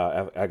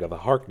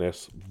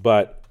Harkness.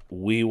 But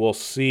we will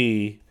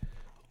see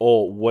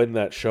when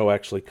that show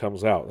actually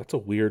comes out. That's a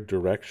weird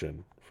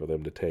direction for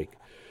them to take.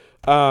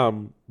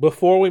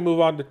 Before we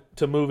move on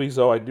to movies,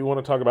 though, I do want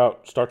to talk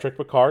about Star Trek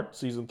Picard,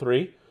 Season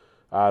 3.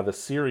 The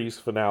series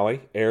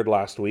finale aired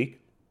last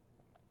week.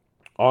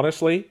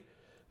 Honestly,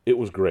 it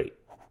was great.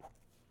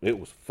 It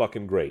was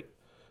fucking great.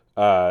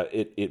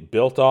 It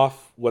built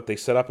off what they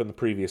set up in the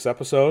previous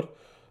episode.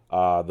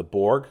 The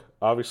Borg,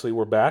 obviously,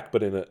 were back,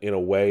 but in a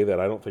way that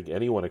I don't think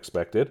anyone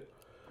expected.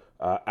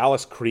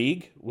 Alice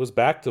Krieg was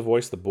back to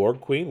voice the Borg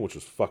Queen, which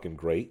was fucking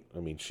great. I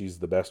mean, she's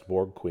the best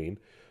Borg Queen.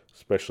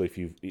 Especially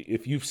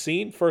if you've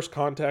seen First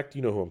Contact,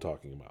 you know who I'm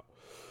talking about.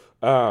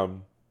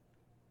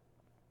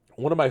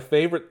 One of my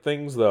favorite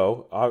things,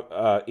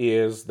 though,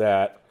 is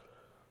that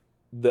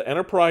the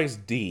Enterprise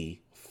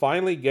D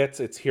finally gets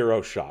its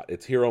hero shot,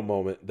 its hero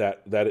moment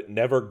that it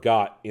never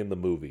got in the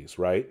movies,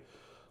 right?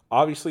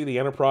 Obviously, the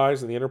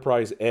Enterprise and the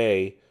Enterprise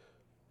A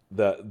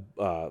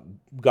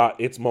got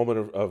its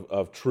moment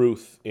of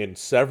truth in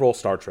several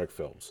Star Trek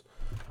films.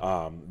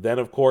 Then,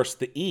 of course,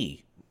 the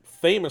E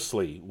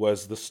famously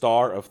was the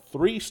star of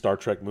 3 Star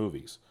Trek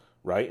movies,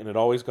 right? And it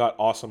always got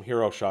awesome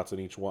hero shots in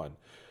each one.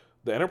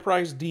 The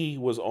Enterprise D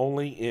was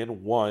only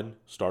in 1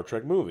 Star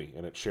Trek movie,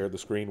 and it shared the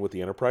screen with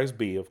the Enterprise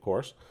B, of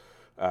course.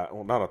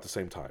 Well, not at the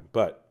same time,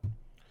 but...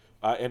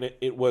 and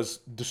it was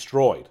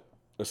destroyed,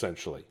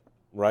 essentially,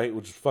 right?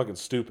 Which is fucking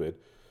stupid.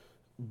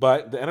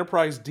 But the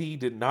Enterprise D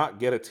did not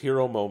get its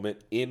hero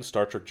moment in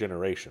Star Trek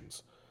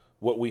Generations.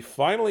 What we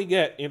finally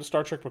get in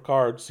Star Trek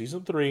Picard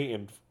Season 3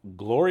 in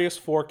glorious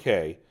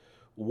 4K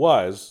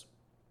was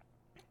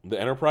the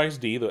Enterprise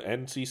D, the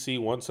NCC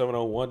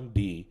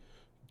 1701D,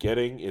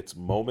 getting its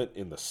moment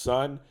in the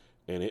sun,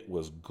 and it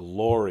was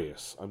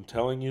glorious. I'm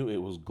telling you, it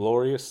was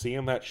glorious.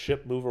 Seeing that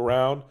ship move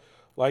around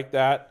like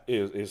that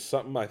is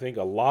something I think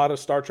a lot of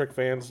Star Trek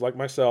fans like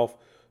myself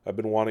have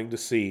been wanting to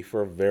see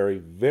for a very,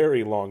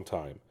 very long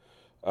time.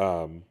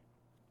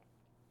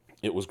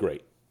 It was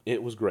great.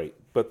 It was great.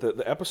 But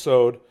the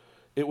episode,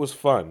 it was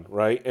fun,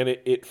 right? And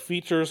it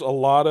features a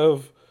lot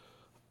of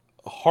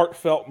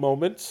heartfelt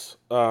moments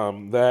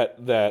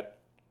that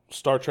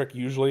Star Trek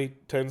usually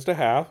tends to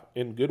have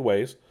in good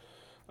ways.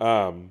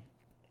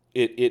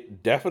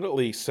 It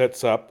definitely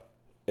sets up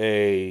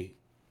a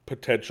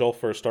potential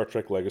for a Star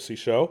Trek Legacy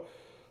show.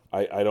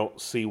 I don't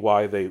see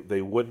why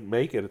they wouldn't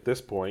make it at this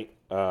point.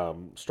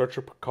 Star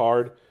Trek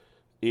Picard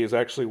is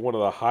actually one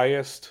of the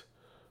highest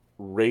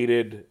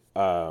rated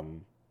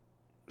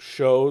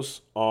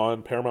shows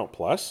on Paramount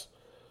Plus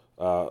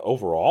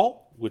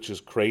overall, which is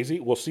crazy.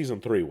 Well,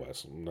 season 3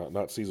 was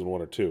not season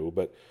 1 or 2,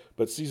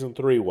 but season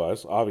 3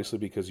 was, obviously,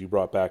 because you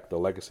brought back the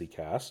Legacy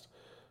cast,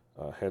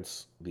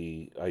 hence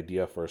the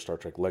idea for a Star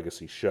Trek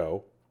Legacy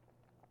show.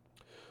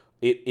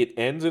 It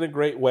ends in a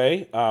great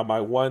way. My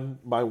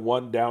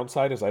one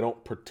downside is I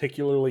don't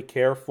particularly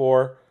care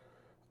for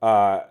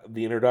the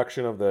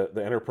introduction of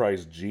the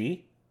Enterprise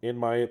G, in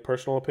my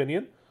personal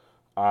opinion.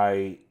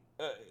 I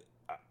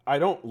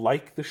don't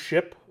like the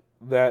ship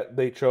that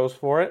they chose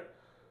for it.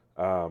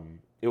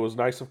 It was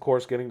nice, of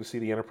course, getting to see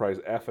the Enterprise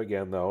F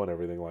again, though, and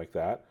everything like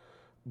that.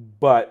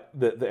 But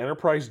the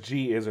Enterprise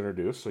G is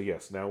introduced, so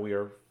yes, now we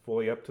are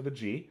fully up to the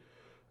G.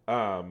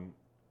 When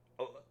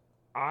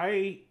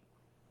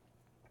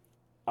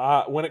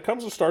it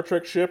comes to Star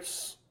Trek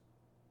ships,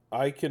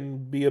 I can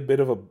be a bit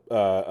of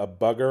a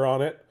bugger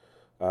on it.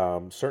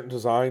 Certain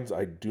designs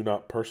I do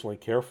not personally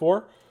care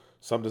for.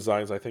 Some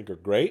designs I think are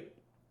great,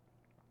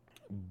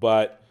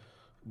 but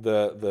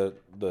the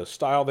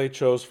style they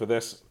chose for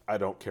this, I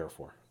don't care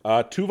for.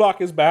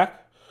 Tuvok is back.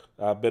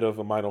 A bit of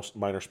a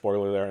minor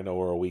spoiler there. I know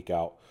we're a week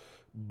out,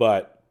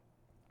 but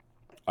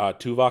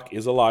Tuvok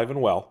is alive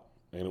and well,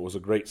 and it was a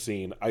great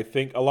scene. I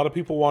think a lot of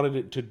people wanted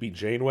it to be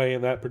Janeway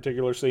in that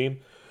particular scene.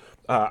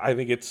 I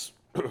think it's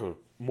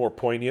more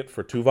poignant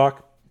for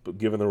Tuvok,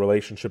 given the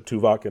relationship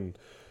Tuvok and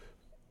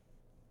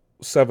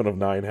 7 of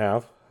 9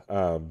 have.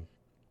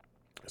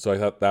 So I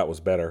thought that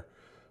was better.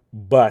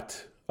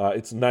 But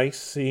it's nice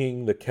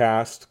seeing the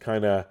cast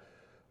kind of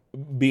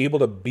be able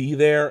to be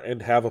there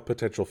and have a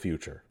potential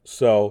future.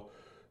 So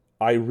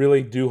I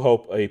really do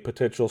hope a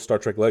potential Star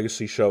Trek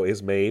Legacy show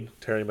is made.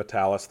 Terry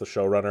Matalas, the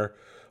showrunner,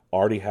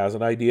 already has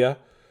an idea.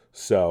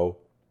 So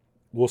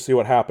we'll see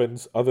what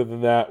happens. Other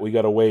than that, we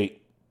got to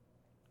wait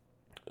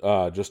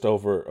just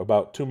over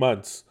about 2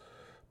 months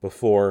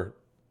before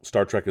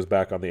Star Trek is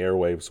back on the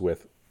airwaves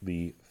with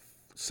the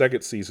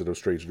 2nd season of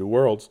Strange New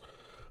Worlds.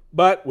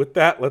 But with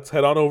that, let's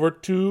head on over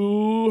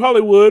to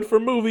Hollywood for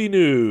movie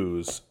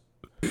news.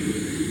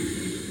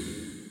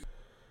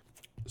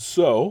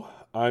 So,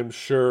 I'm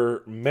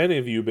sure many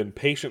of you have been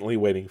patiently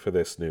waiting for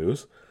this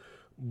news,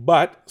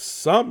 but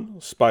some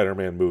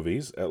Spider-Man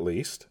movies, at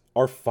least,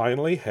 are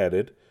finally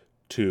headed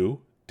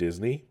to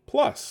Disney+.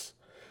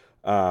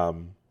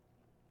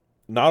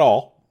 Not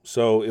all.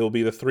 So it'll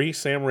be the 3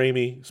 Sam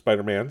Raimi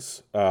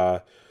Spider-Mans,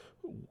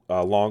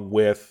 along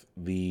with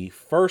the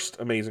first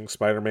Amazing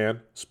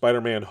Spider-Man,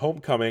 Spider-Man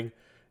Homecoming,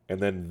 and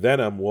then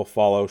Venom will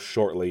follow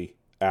shortly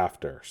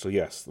after. So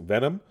yes,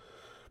 Venom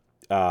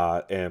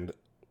and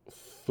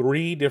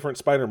 3 different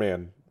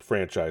Spider-Man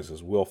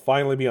franchises will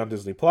finally be on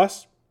Disney+.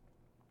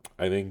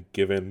 I think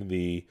given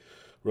the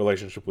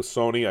relationship with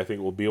Sony, I think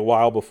it will be a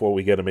while before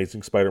we get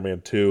Amazing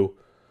Spider-Man 2,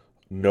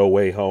 No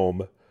Way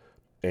Home,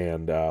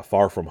 and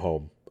Far From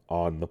Home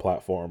on the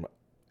platform,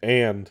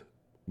 and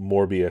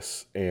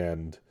Morbius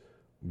and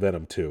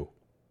Venom 2.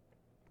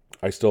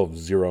 I still have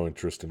zero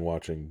interest in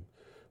watching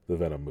the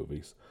Venom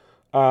movies.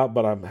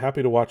 But I'm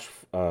happy to watch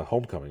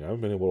Homecoming. I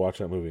haven't been able to watch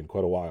that movie in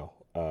quite a while.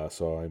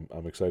 So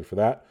I'm excited for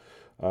that.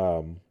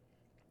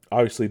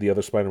 Obviously, the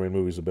other Spider-Man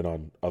movies have been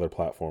on other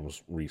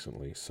platforms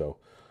recently. So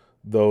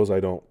those I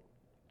don't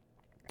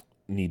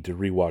need to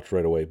rewatch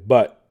right away.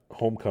 But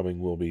Homecoming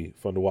will be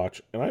fun to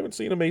watch. And I haven't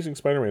seen Amazing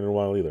Spider-Man in a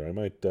while either. I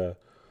might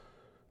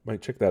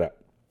check that out.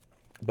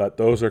 But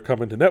those are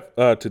coming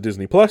to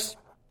Disney+.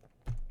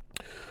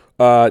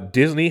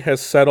 Disney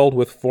has settled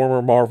with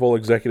former Marvel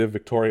executive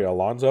Victoria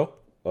Alonso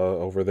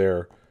over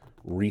their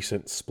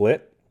recent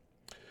split.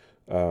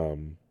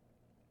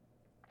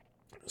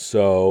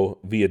 So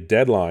via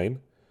Deadline,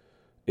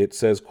 it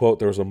says, quote,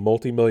 there was a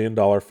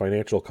multi-million-dollar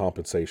financial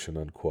compensation,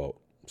 unquote.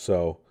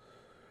 So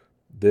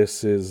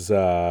this is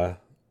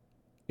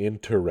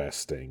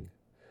interesting.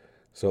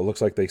 So it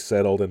looks like they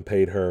settled and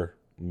paid her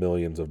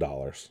millions of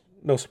dollars.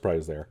 No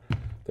surprise there.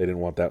 They didn't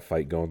want that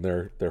fight going.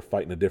 They're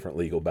fighting a different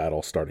legal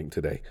battle starting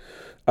today.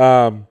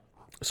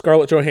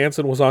 Scarlett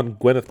Johansson was on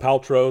Gwyneth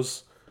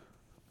Paltrow's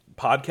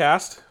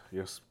podcast.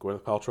 Yes,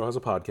 Gwyneth Paltrow has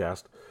a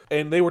podcast.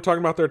 And they were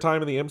talking about their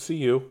time in the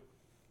MCU.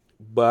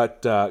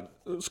 But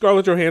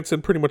Scarlett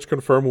Johansson pretty much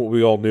confirmed what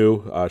we all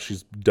knew.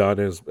 She's done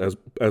as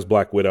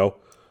Black Widow.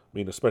 I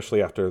mean,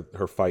 especially after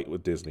her fight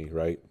with Disney,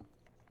 right?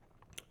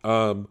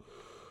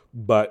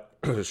 But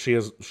she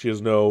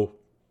has no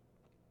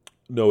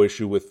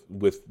issue with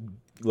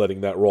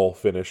letting that role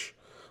finish.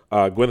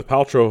 Gwyneth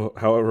Paltrow,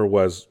 however,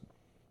 was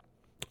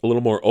a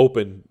little more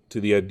open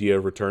to the idea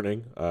of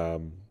returning.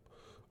 I'm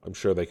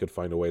sure they could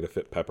find a way to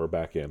fit Pepper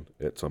back in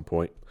at some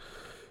point.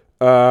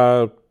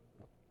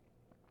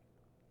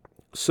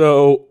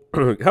 So,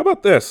 how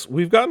about this?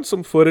 We've gotten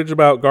some footage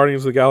about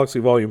Guardians of the Galaxy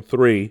Volume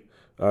 3.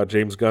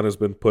 James Gunn has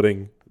been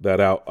putting that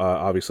out.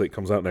 Obviously, it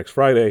comes out next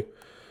Friday.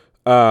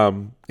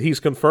 He's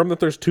confirmed that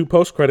there's 2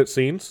 post-credit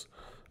scenes.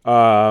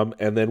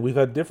 And then we've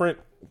had different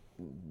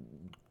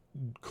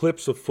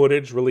clips of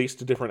footage released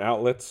to different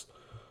outlets.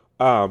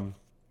 One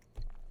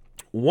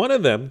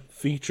of them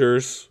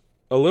features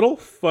a little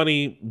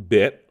funny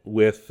bit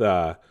with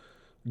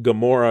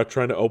Gamora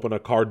trying to open a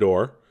car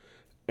door.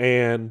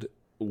 And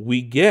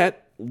we get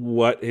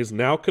what is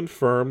now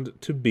confirmed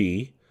to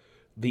be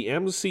the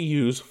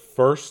MCU's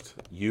first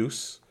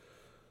use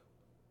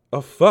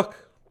of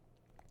fuck.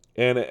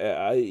 And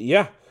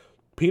yeah,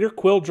 Peter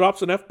Quill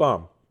drops an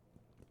F-bomb.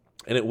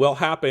 And it will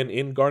happen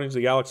in Guardians of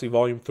the Galaxy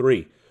Volume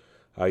 3.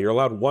 You're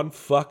allowed 1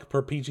 fuck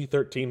per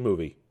PG-13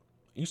 movie.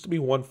 It used to be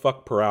 1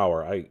 fuck per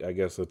hour. I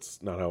guess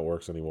that's not how it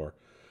works anymore.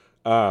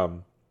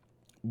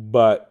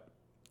 But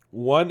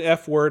 1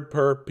 F-word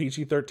per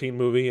PG-13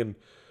 movie, and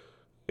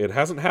it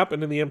hasn't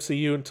happened in the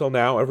MCU until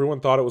now. Everyone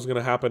thought it was going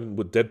to happen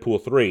with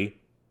Deadpool 3.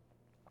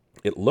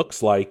 It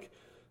looks like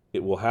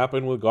it will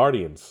happen with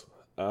Guardians.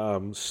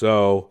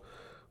 So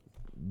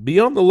be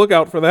on the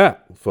lookout for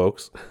that,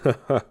 folks.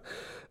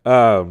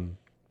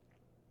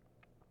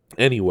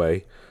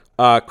 Anyway,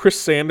 Chris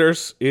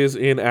Sanders is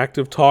in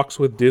active talks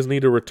with Disney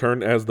to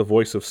return as the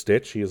voice of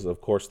Stitch. He is, of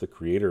course, the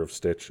creator of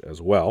Stitch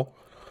as well.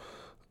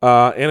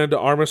 Ana de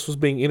Armas was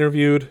being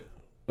interviewed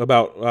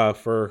about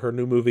for her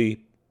new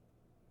movie,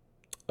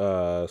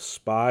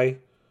 Spy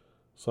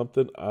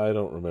something. I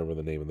don't remember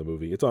the name of the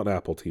movie. It's on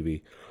Apple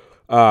TV.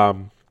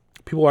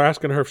 People are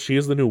asking her if she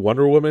is the new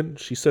Wonder Woman.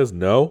 She says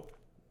no.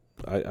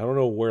 I don't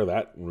know where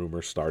that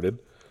rumor started.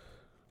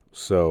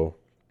 So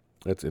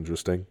that's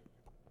interesting.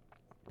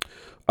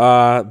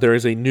 There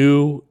is a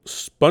new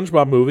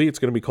SpongeBob movie. It's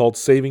going to be called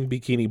Saving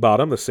Bikini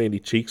Bottom, the Sandy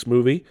Cheeks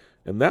movie.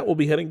 And that will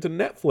be heading to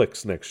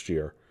Netflix next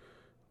year.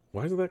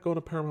 Why isn't that going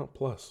to Paramount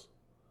Plus?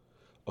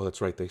 Oh,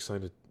 that's right.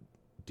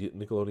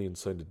 Nickelodeon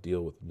signed a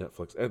deal with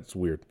Netflix. That's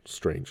weird.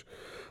 Strange.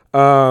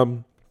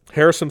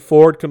 Harrison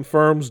Ford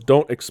confirms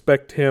don't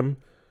expect him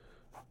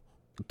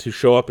to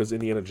show up as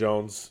Indiana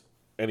Jones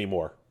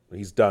anymore.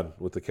 He's done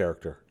with the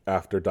character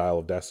after Dial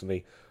of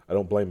Destiny. I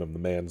don't blame him. The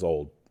man's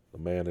old. The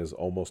man is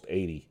almost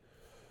 80.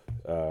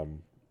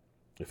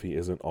 If he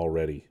isn't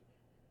already.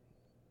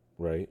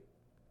 Right?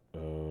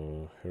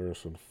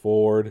 Harrison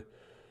Ford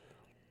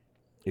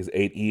is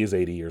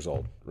 80 years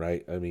old,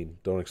 right? I mean,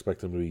 don't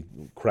expect him to be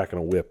cracking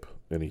a whip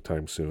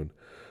anytime soon.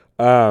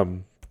 I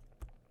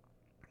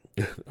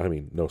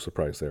mean, no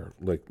surprise there.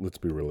 Like, let's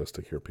be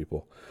realistic here,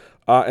 people.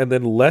 And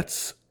then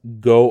let's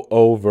go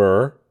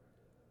over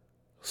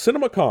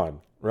Cinemacon,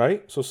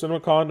 right? So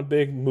Cinemacon, a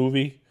big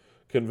movie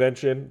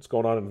convention. It's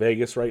going on in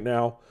Vegas right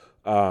now.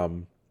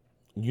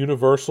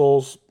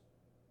 Universal's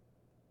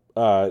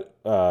panel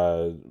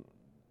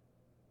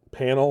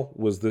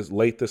was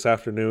this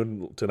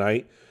afternoon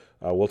tonight.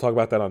 We'll talk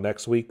about that on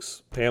next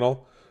week's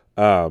panel,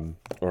 or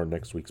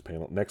next week's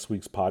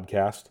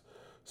podcast.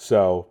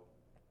 So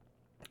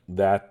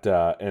that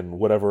and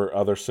whatever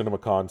other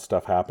CinemaCon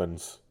stuff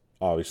happens,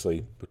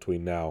 obviously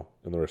between now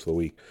and the rest of the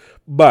week.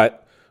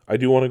 But I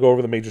do want to go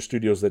over the major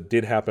studios that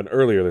did happen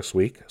earlier this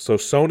week. So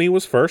Sony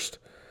was first.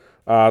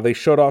 They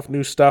showed off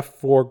new stuff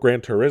for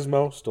Gran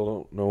Turismo. Still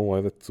don't know why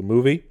that's a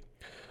movie.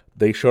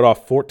 They showed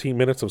off 14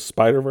 minutes of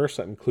Spider-Verse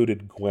that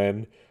included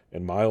Gwen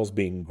and Miles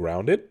being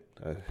grounded.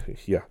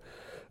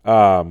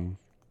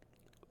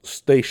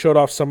 They showed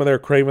off some of their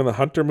Kraven the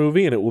Hunter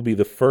movie, and it will be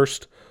the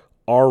first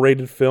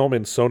R-rated film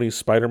in Sony's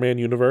Spider-Man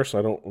universe.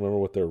 I don't remember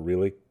what they're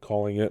really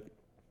calling it,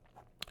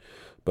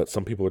 but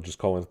some people are just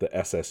calling it the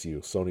SSU,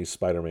 Sony's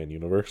Spider-Man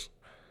universe.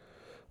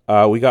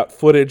 We got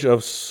footage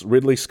of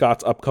Ridley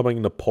Scott's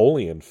upcoming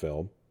Napoleon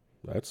film.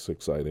 That's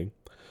exciting.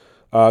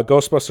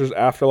 Ghostbusters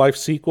Afterlife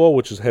sequel,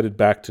 which is headed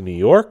back to New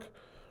York.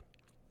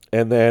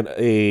 And then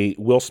a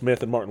Will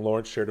Smith and Martin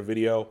Lawrence shared a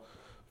video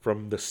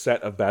from the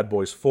set of Bad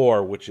Boys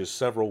 4, which is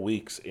several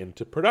weeks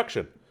into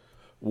production.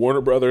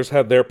 Warner Brothers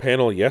had their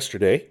panel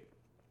yesterday.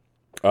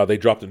 They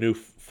dropped a new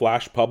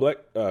Flash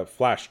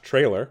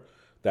trailer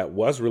that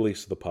was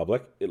released to the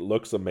public. It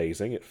looks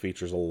amazing. It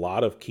features a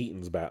lot of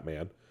Keaton's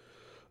Batman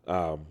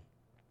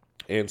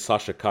and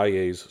Sasha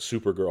Calle's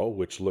Supergirl,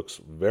 which looks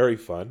very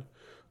fun.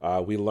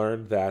 We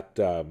learned that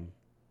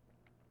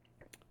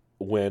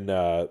when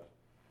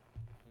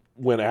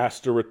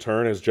asked to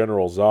return as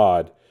General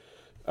Zod,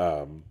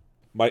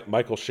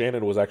 Michael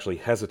Shannon was actually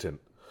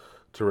hesitant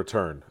to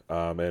return,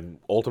 and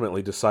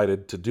ultimately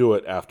decided to do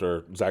it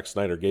after Zack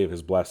Snyder gave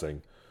his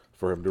blessing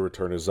for him to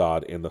return as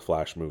Zod in the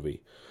Flash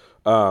movie.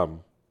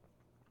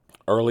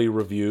 Early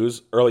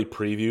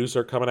previews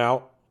are coming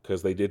out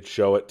because they did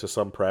show it to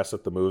some press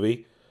at the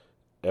movie.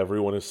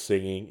 Everyone is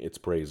singing its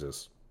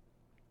praises.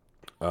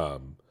 The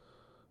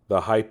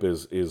hype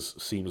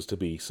seems to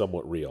be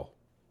somewhat real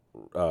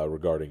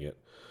regarding it.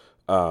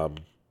 And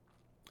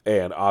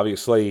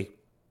obviously,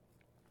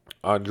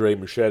 Andre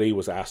Muschietti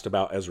was asked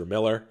about Ezra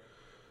Miller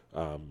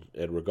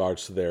in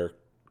regards to their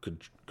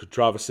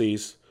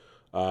controversies.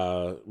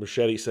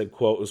 Muschietti said,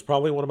 quote, "It was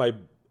probably one of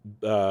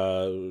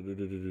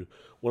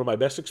my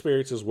best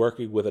experiences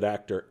working with an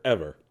actor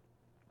ever.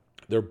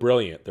 They're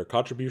brilliant. Their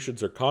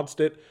contributions are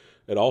constant,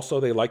 and also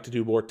they like to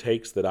do more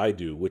takes than I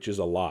do, which is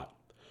a lot.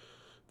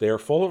 They are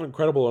full of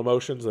incredible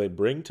emotions they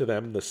bring to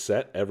them the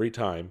set every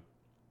time.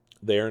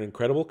 They are an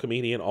incredible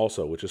comedian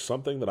also, which is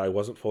something that I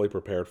wasn't fully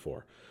prepared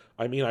for.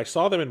 I mean, I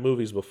saw them in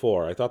movies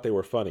before. I thought they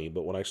were funny,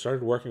 but when I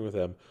started working with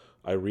them,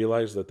 I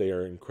realized that they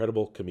are an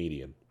incredible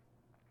comedian."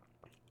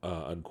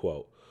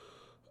 Unquote.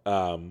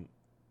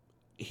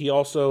 He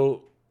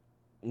also,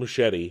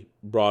 Muschietti,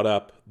 brought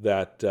up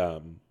that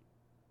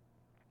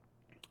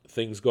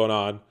things going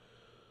on.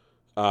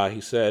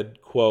 He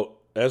said, quote,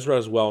 "Ezra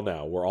is well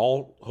now. We're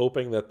all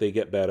hoping that they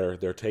get better.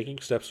 They're taking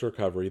steps to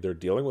recovery. They're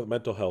dealing with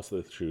mental health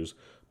issues,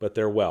 but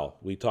they're well.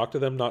 We talked to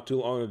them not too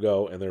long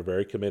ago, and they're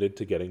very committed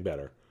to getting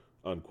better."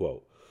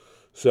 Unquote.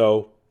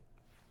 So,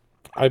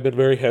 I've been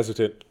very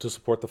hesitant to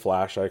support The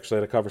Flash. I actually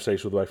had a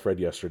conversation with my friend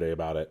yesterday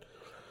about it.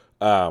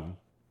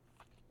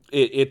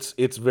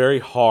 It's very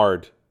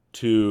hard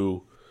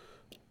to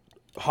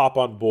hop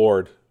on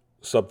board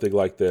something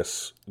like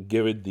this,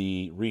 given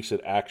the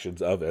recent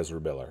actions of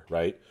Ezra Miller,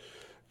 right?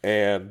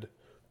 And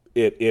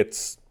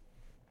it's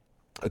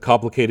a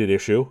complicated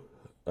issue,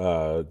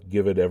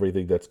 given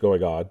everything that's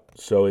going on.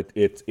 So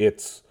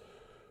it's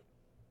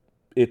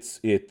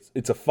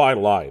a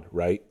fine line,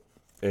 right?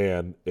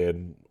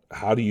 And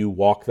how do you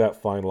walk that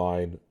fine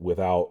line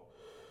without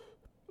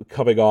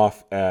coming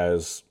off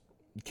as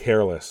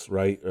careless,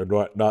 right? Or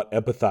not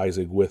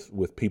empathizing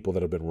with people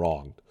that have been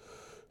wronged.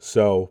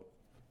 So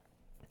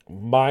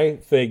my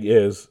thing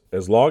is,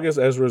 as long as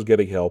Ezra is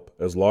getting help,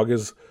 as long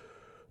as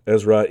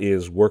Ezra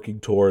is working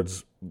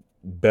towards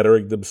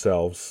bettering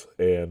themselves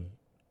and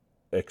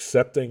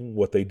accepting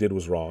what they did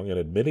was wrong and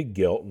admitting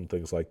guilt and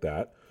things like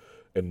that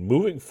and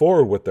moving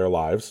forward with their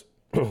lives,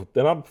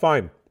 then I'm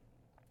fine.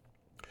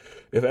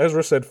 If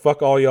Ezra said,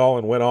 "fuck all y'all,"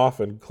 and went off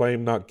and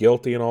claimed not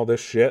guilty and all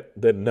this shit,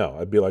 then no.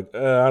 I'd be like,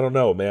 I don't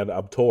know, man.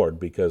 I'm torn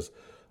because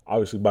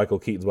obviously Michael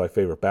Keaton's my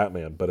favorite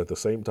Batman. But at the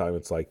same time,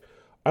 it's like,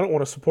 I don't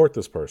want to support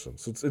this person.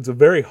 So it's a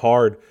very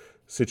hard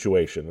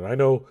situation. And I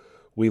know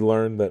we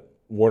learned that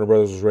Warner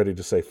Brothers was ready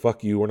to say,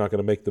 "fuck you, we're not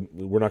going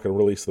to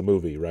release the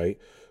movie," right?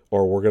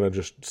 Or we're going to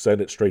just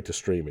send it straight to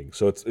streaming.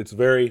 So it's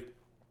very,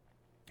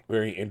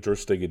 very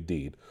interesting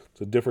indeed.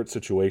 It's a different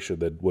situation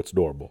than what's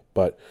normal.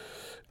 But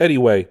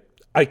anyway,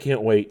 I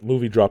can't wait.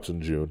 Movie drops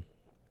in June.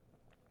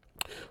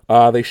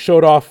 They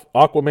showed off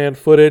Aquaman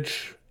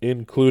footage,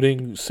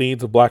 including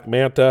scenes of Black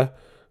Manta,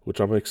 which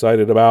I'm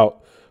excited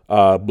about.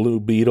 Blue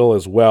Beetle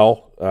as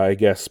well. I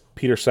guess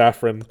Peter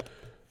Safran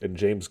and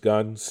James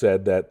Gunn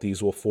said that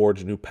these will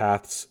forge new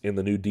paths in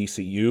the new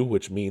DCU,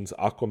 which means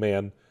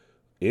Aquaman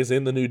is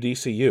in the new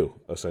DCU,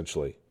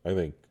 essentially, I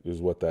think,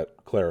 is what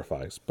that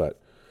clarifies. But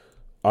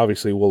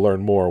obviously we'll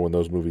learn more when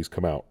those movies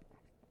come out.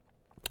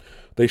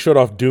 They showed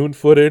off Dune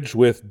footage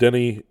with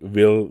Denis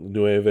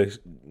Villeneuve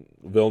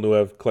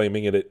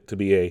claiming it to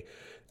be a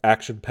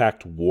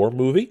action-packed war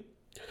movie.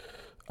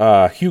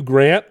 Hugh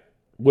Grant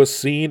was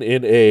seen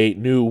in a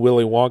new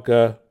Willy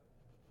Wonka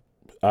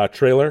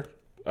trailer.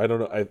 I don't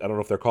know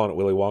if they're calling it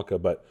Willy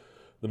Wonka, but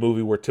the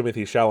movie where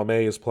Timothée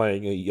Chalamet is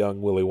playing a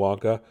young Willy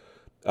Wonka.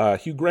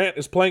 Hugh Grant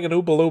is playing an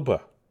Oompa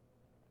Loompa.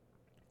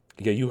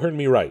 Yeah, you heard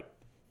me right.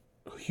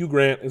 Hugh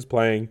Grant is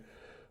playing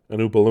an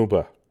Oompa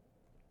Loompa.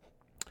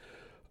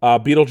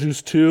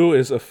 Beetlejuice 2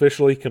 is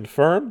officially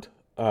confirmed.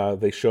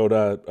 They showed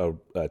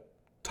a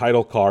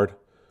title card.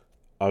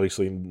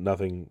 Obviously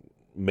nothing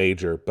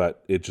major,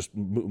 but it just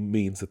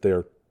means that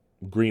they're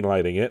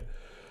greenlighting it.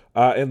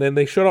 And then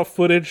they showed off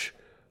footage.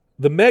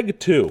 The Meg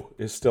 2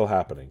 is still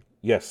happening.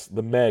 Yes,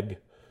 the Meg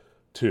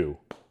 2.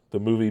 The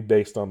movie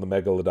based on the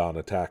Megalodon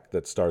attack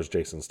that stars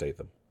Jason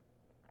Statham.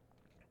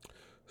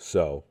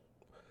 So,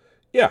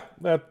 yeah,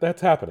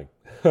 that's happening.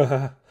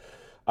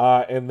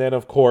 And then,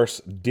 of course,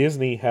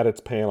 Disney had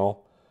its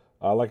panel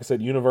Like I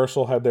said,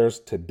 Universal had theirs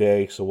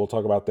today, so we'll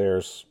talk about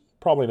theirs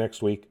probably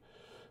next week.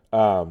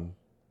 But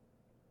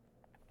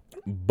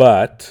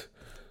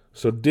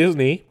so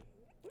Disney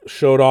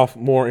showed off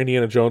more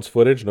Indiana Jones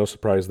footage. No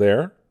surprise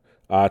there.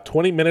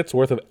 20 minutes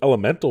worth of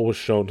Elemental was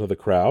shown to the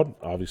crowd.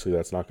 Obviously,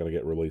 that's not going to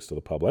get released to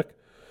the public.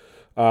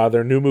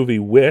 Their new movie,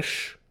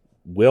 Wish,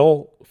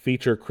 will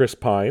feature Chris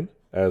Pine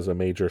as a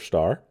major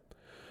star.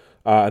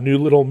 A new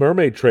Little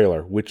Mermaid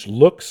trailer, which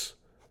looks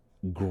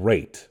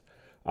great.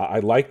 I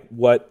like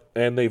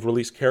and they've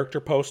released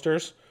character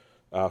posters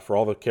for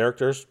all the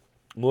characters.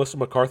 Melissa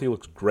McCarthy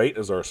looks great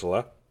as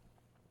Ursula.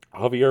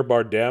 Javier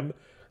Bardem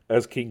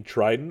as King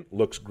Trident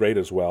looks great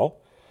as well.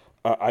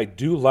 I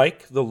do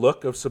like the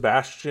look of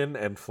Sebastian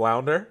and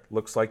Flounder.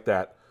 Looks like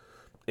that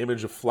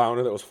image of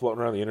Flounder that was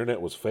floating around the internet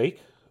was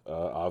fake,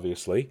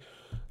 obviously.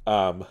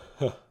 I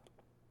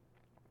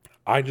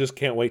just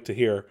can't wait to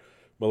hear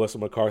Melissa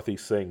McCarthy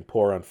sing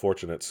Poor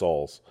Unfortunate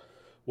Souls.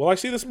 Will I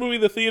see this movie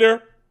in the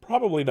theater?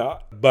 Probably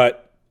not.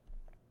 But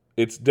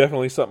it's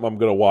definitely something I'm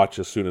going to watch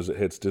as soon as it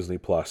hits Disney+.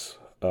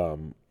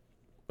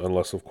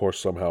 Unless, of course,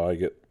 somehow I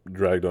get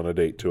dragged on a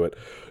date to it.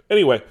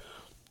 Anyway,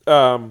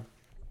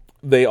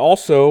 they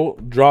also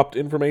dropped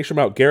information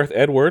about Gareth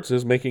Edwards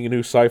is making a new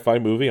sci-fi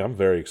movie. I'm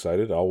very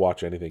excited. I'll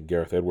watch anything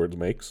Gareth Edwards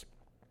makes.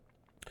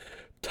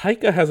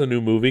 Taika has a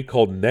new movie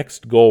called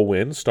Next Goal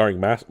Wins, starring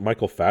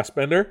Michael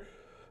Fassbender.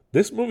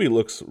 This movie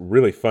looks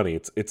really funny.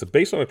 It's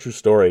based on a true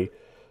story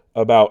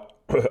about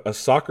a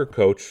soccer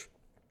coach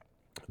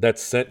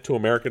that's sent to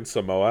American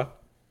Samoa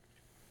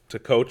to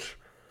coach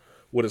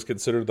what is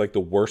considered like the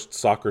worst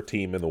soccer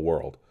team in the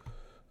world.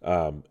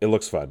 It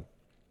looks fun.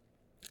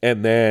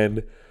 And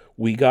then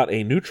we got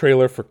a new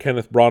trailer for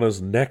Kenneth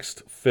Branagh's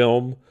next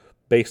film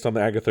based on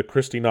the Agatha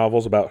Christie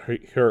novels about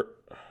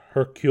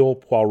Hercule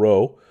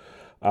Poirot,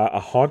 A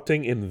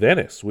Haunting in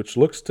Venice, which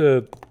looks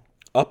to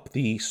up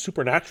the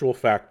supernatural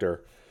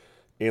factor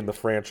in the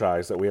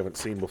franchise that we haven't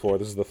seen before.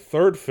 This is the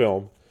third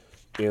film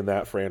in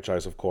that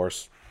franchise, of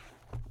course.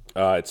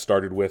 It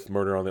started with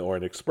Murder on the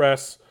Orient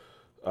Express.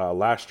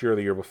 Last year,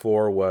 the year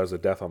before, was A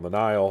Death on the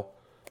Nile.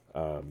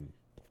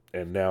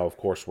 And now, of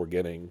course, we're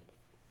getting,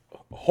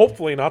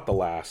 hopefully not the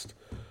last,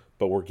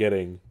 but we're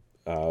getting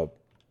A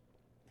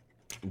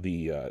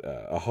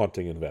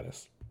Haunting in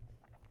Venice.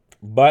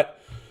 But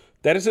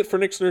that is it for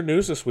Nick's Nerd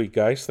News this week,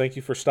 guys. Thank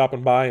you for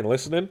stopping by and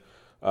listening.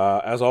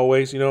 As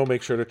always,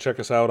 make sure to check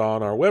us out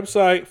on our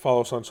website,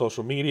 follow us on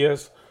social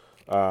medias.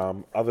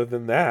 Other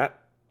than that,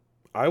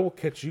 I will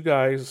catch you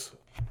guys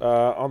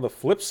on the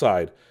flip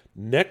side.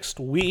 Next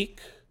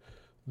week,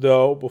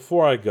 though,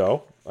 before I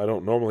go, I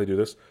don't normally do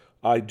this,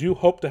 I do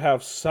hope to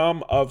have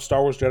some of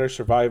Star Wars Jedi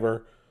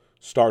Survivor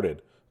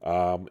started.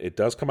 It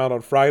does come out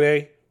on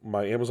Friday.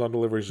 My Amazon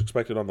delivery is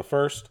expected on the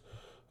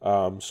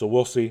 1st, so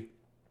we'll see.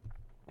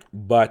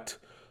 But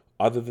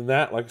other than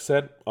that, like I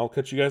said, I'll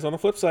catch you guys on the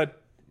flip side.